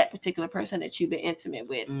knowing that particular person that you've been intimate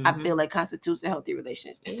with, I feel like constitutes a healthy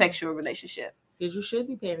relationship, sexual relationship. Because you should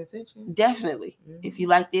be paying attention. Definitely. If you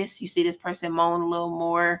like this, you see this person moan a little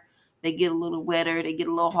more, they get a little wetter, they get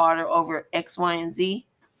a little harder over X, Y, and Z.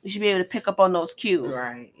 You should be able to pick up on those cues.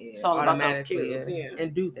 Right. Yeah. It's all about those cues.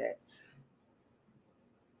 And do that.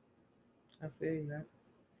 I feel you.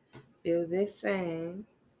 I feel the same.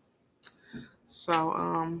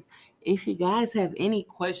 So, if you guys have any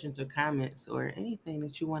questions or comments or anything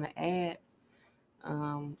that you want to add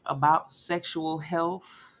about sexual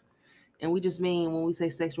health, and we just mean when we say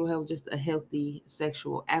sexual health, just a healthy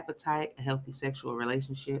sexual appetite, a healthy sexual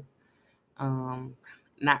relationship.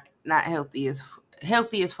 Not healthy as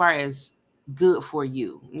far as good for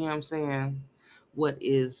you. You know what I'm saying? What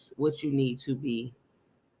you need to be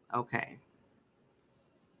okay.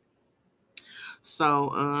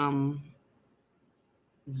 So,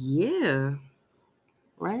 yeah.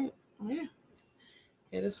 Right? Yeah.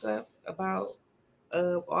 Hit us up about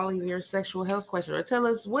all of your sexual health questions, or tell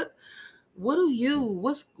us what's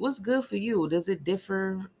good for you. Does it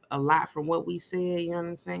differ a lot from what we said? You know what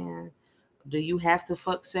I'm saying? Do you have to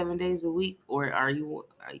fuck 7 days a week, or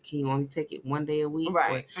can you only take it 1 day a week?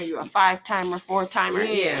 Right? Are you a 5-timer, 4-timer?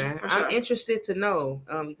 Yeah, for sure. I'm interested to know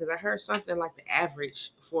because I heard something like the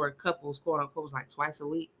average for couples, quote unquote, was like twice a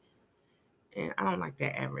week. And I don't like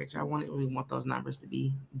that average. I really want those numbers to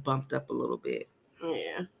be bumped up a little bit.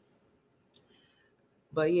 Yeah.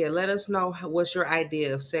 But yeah, let us know what's your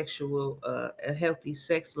idea of a healthy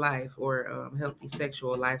sex life or healthy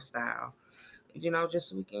sexual lifestyle. Just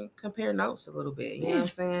so we can compare notes a little bit. You know what I'm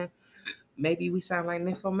saying? Maybe we sound like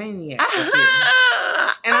nymphomaniacs up here.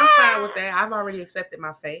 And I'm fine with that. I've already accepted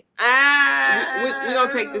my fate. So we're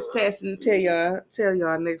gonna take this test and tell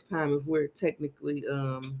y'all next time if we're technically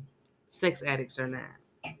sex addicts or not.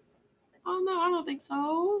 Oh no, I don't think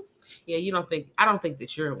so. Yeah, I don't think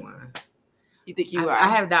that you're one. You think you are? I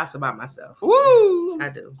have doubts about myself. Woo! I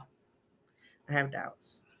do. I have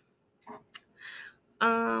doubts.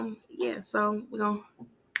 Yeah, so we're gonna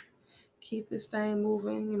keep this thing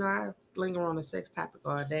moving. I linger on the sex topic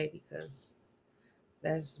all day because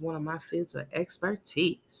that's one of my fields of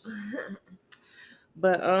expertise.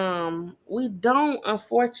 But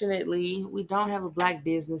unfortunately, we don't have a Black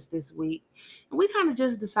business this week. And we kind of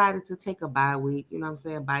just decided to take a bye week, you know what I'm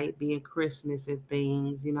saying? By it being Christmas and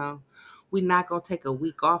things, we're not gonna take a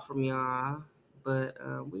week off from y'all. But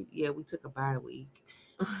we took a bye week.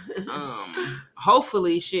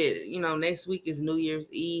 Hopefully next week is New Year's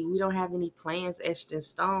Eve. We don't have any plans etched in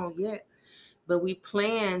stone yet, but we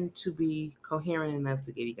plan to be coherent enough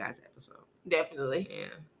to give you guys an episode. Definitely.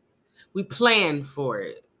 Yeah. We plan for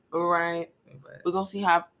it. Right. But we're going to see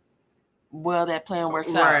how well that plan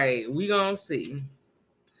works out. Right. We're going to see.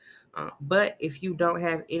 But if you don't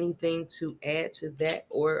have anything to add to that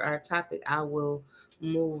or our topic, I will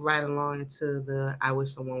move right along into the I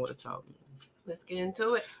wish someone would have told me. Let's get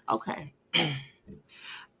into it. Okay.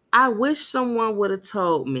 I wish someone would have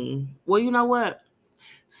told me. Well, you know what?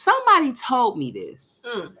 Somebody told me this.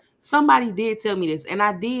 Somebody did tell me this, and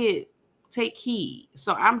I did take heed.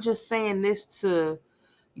 So I'm just saying this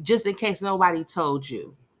just in case nobody told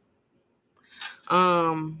you.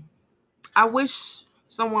 I wish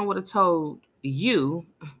someone would have told you,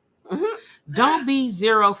 don't be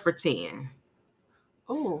 0 for 10.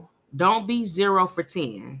 Oh. Don't be 0 for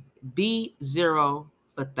 10. Be 0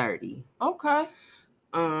 for 30. Okay.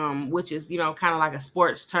 Which is, kind of like a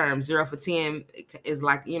sports term. 0 for 10 is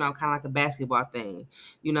like, kind of like a basketball thing.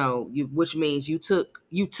 Which means you took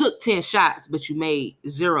 10 shots, but you made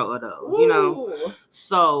 0 of those. Ooh.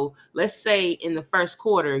 So let's say in the first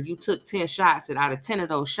quarter you took 10 shots, and out of 10 of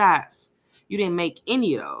those shots, you didn't make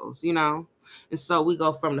any of those. And so we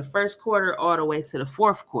go from the first quarter all the way to the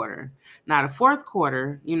fourth quarter. Now the fourth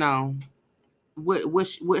quarter, how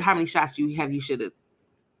many shots you should have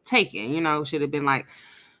taken? Should have been like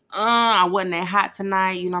I wasn't that hot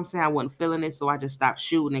tonight. You know what I'm saying? I wasn't feeling it, so I just stopped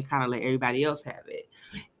shooting and kind of let everybody else have it.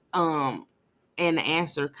 And the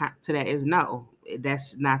answer to that is no.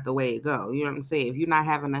 That's not the way it go. You know what I'm saying? If you're not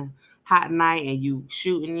having a hot night and you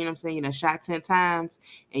shooting, you know what I'm saying, you done shot 10 times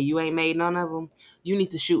and you ain't made none of them, you need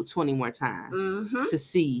to shoot 20 more times to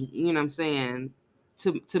see, you know what I'm saying,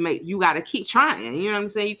 to make, you got to keep trying. You know what I'm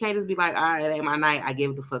saying? You can't just be like, all right, it ain't my night, I gave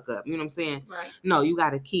it the fuck up. You know what I'm saying? Right. No, you got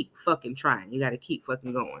to keep fucking trying. You got to keep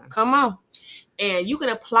fucking going. Come on. And you can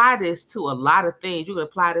apply this to a lot of things. You can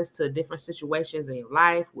apply this to different situations in your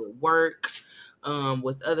life, with work,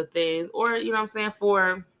 with other things, or, you know what I'm saying,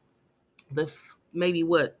 for the maybe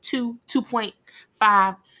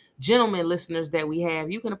 2.5 gentlemen listeners that we have,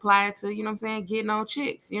 you can apply it to, you know what I'm saying, getting on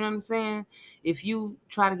chicks. You know what I'm saying? If you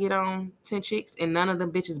try to get on 10 chicks and none of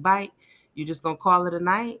them bitches bite, you just gonna call it a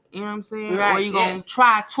night, you know what I'm saying? Right, or you gonna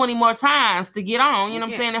try 20 more times to get on, you know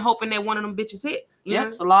what I'm saying, and hoping that one of them bitches hit. Yep,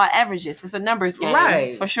 it's a law of averages. It's a numbers game,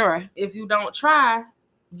 right? For sure. If you don't try,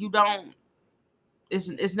 you don't.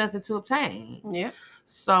 It's nothing to obtain. Yeah.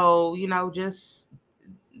 So, you know, just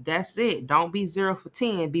that's it. Don't be 0 for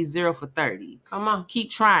 10. Be 0 for 30. Come on. Keep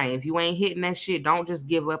trying. If you ain't hitting that shit, don't just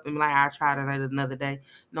give up and be like, I'll try it another day.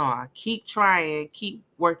 No, keep trying. Keep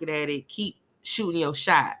working at it. Keep shooting your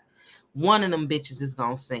shot. One of them bitches is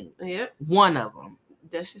gonna sink. Yep. One of them.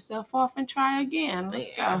 Dust yourself off and try again.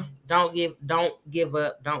 Let's go. Don't give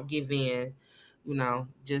up. Don't give in. You know,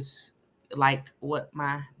 just like what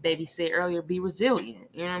my baby said earlier, be resilient.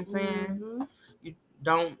 You know what I'm saying? You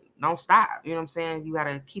don't stop. You know what I'm saying? You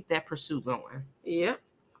gotta keep that pursuit going. Yep,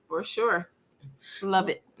 for sure. Love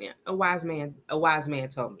it. Yeah. A wise man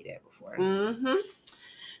told me that before.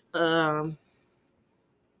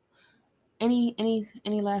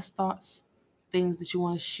 Any last thoughts? Things that you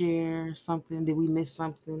want to share? Something? Did we miss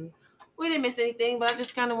something? We didn't miss anything, but I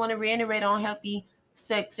just kind of want to reiterate on healthy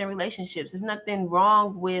sex and relationships. There's nothing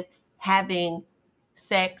wrong with having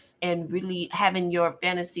sex and really having your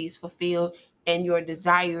fantasies fulfilled and your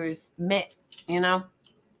desires met, you know?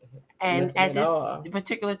 And at this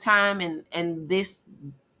particular time and this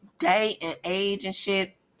day and age and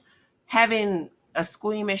shit, having a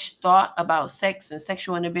squeamish thought about sex and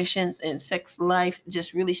sexual inhibitions and sex life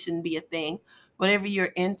just really shouldn't be a thing. Whatever you're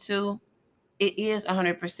into, it is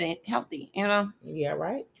 100% healthy, you know? Yeah,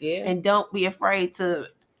 right. Yeah. And don't be afraid to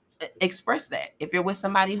express that. If you're with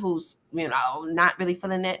somebody who's, you know, not really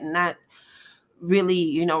feeling it and not really,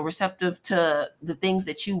 you know, receptive to the things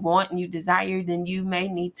that you want and you desire, then you may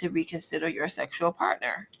need to reconsider your sexual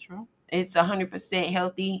partner. True. It's 100%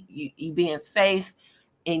 healthy. You being safe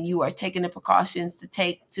and you are taking the precautions to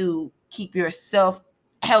take to keep yourself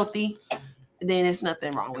healthy, then it's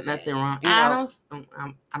nothing wrong with nothing that. wrong. You know,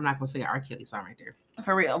 I'm not gonna say R. Kelly song right there.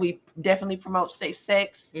 For real, we definitely promote safe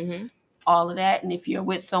sex, all of that. And if you're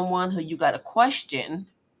with someone who you got to question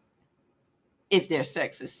if their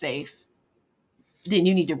sex is safe, then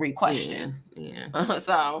you need to re-question. Yeah.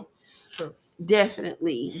 So True.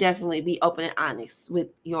 Definitely be open and honest with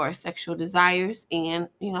your sexual desires and,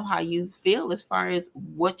 you know, how you feel as far as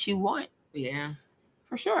what you want. Yeah.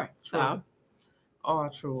 For sure. True. So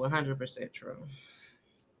all true. 100% true.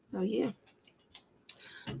 So yeah.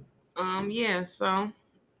 Yeah, so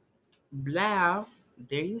blah,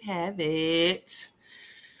 there you have it.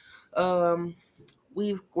 We're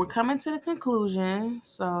coming to the conclusion,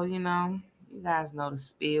 so you know, you guys know the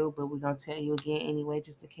spiel, but we're gonna tell you again anyway,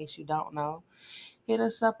 just in case you don't know. Hit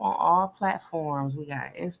us up on all platforms. We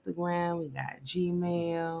got Instagram, we got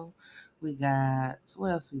Gmail, we got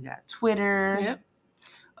what else? We got Twitter. Yep.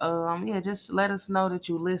 Yeah, just let us know that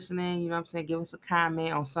you're listening. You know what I'm saying? Give us a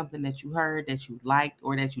comment on something that you heard that you liked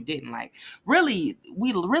or that you didn't like. Really,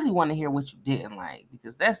 we really want to hear what you didn't like,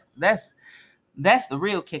 because that's the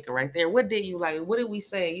real kicker right there. What did you like? What did we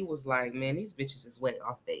say? You was like, man, these bitches is way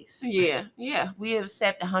off base. Yeah. We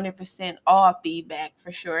accept 100% all feedback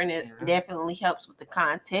for sure, and it definitely helps with the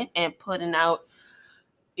content and putting out,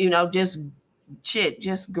 you know, just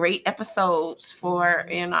great episodes for,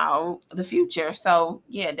 you know, the future. So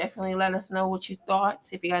yeah, definitely let us know what your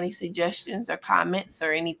thoughts. If you got any suggestions or comments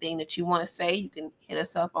or anything that you want to say, you can hit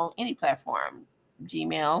us up on any platform,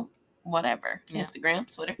 Gmail, whatever, Instagram,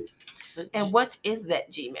 Twitter. And what is that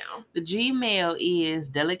Gmail? The Gmail is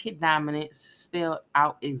Delicate Dominance, spelled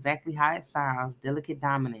out exactly how it sounds,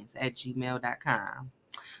 delicatedominance@gmail.com.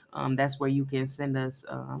 That's where you can send us,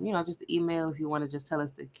 you know, just an email if you want to just tell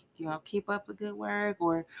us to, you know, keep up the good work.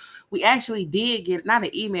 Or we actually did get, not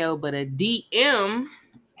an email, but a DM.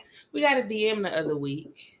 We got a DM the other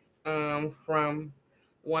week from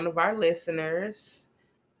one of our listeners.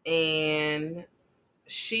 And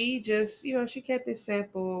she just, you know, she kept it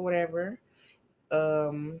simple or whatever.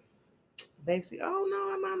 basically, oh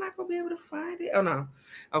no, am I not gonna be able to find it? Oh no.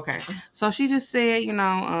 Okay. So she just said,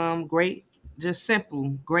 great, just simple,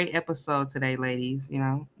 great episode today, ladies.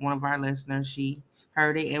 One of our listeners, she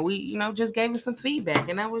heard it and we, just gave us some feedback,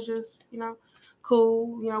 and that was just,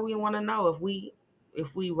 cool. We want to know if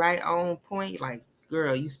we right on point, like,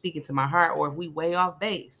 girl, you speaking to my heart, or if we way off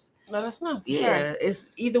base. Let us know. For Yeah, sure. it's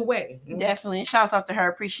either way. Definitely. Shouts out to her.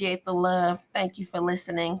 Appreciate the love. Thank you for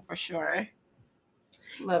listening, for sure.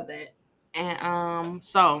 Love that. And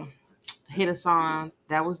so hit us on,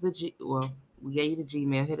 that was we gave you the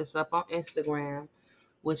Gmail. Hit us up on Instagram,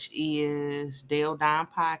 which is Deldom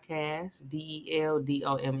Podcast,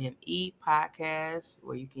 DELDOMME Podcast,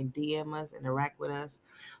 where you can DM us, interact with us,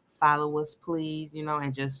 follow us, please,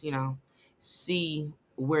 and just, see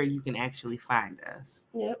where you can actually find us.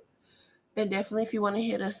 Yep. And definitely, if you want to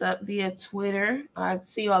hit us up via Twitter, I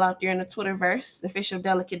see you all out there in the Twitterverse, the official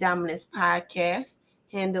Delicate Dominance Podcast.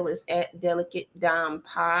 Handle is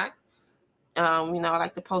 @DelicateDomPod. I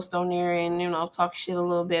like to post on there and, talk shit a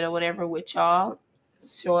little bit or whatever with y'all.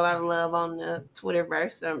 Show a lot of love on the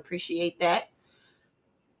Twitterverse. So I appreciate that.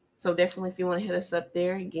 So definitely, if you want to hit us up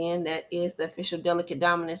there, again, that is the official Delicate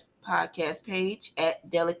Dominance Podcast page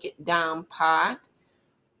 @DelicateDomPod.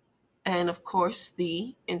 And of course,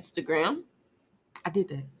 the Instagram. I did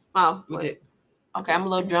that. Oh, you did. Okay, I'm a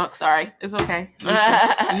little drunk. Sorry. It's okay.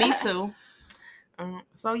 Me too.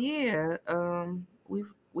 So yeah,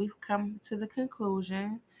 we've come to the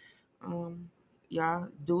conclusion. Y'all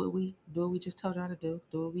do what we just told y'all to do.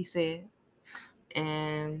 Do what we said,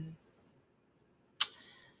 and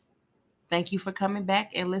thank you for coming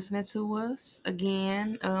back and listening to us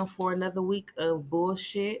again for another week of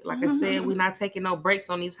bullshit. Like I said, we're not taking no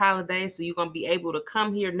breaks on these holidays, so you're gonna be able to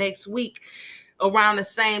come here next week around the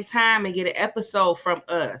same time and get an episode from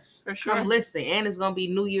us. For sure. Come listen. And it's going to be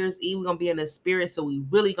New Year's Eve. We're going to be in the spirit, so we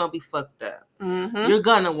really going to be fucked up. You're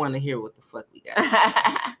going to want to hear what the fuck we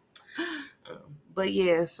got. But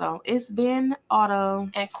yeah, so it's been Otto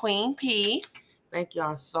and Queen P. Thank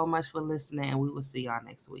y'all so much for listening, and we will see y'all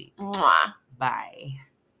next week. Mwah. Bye.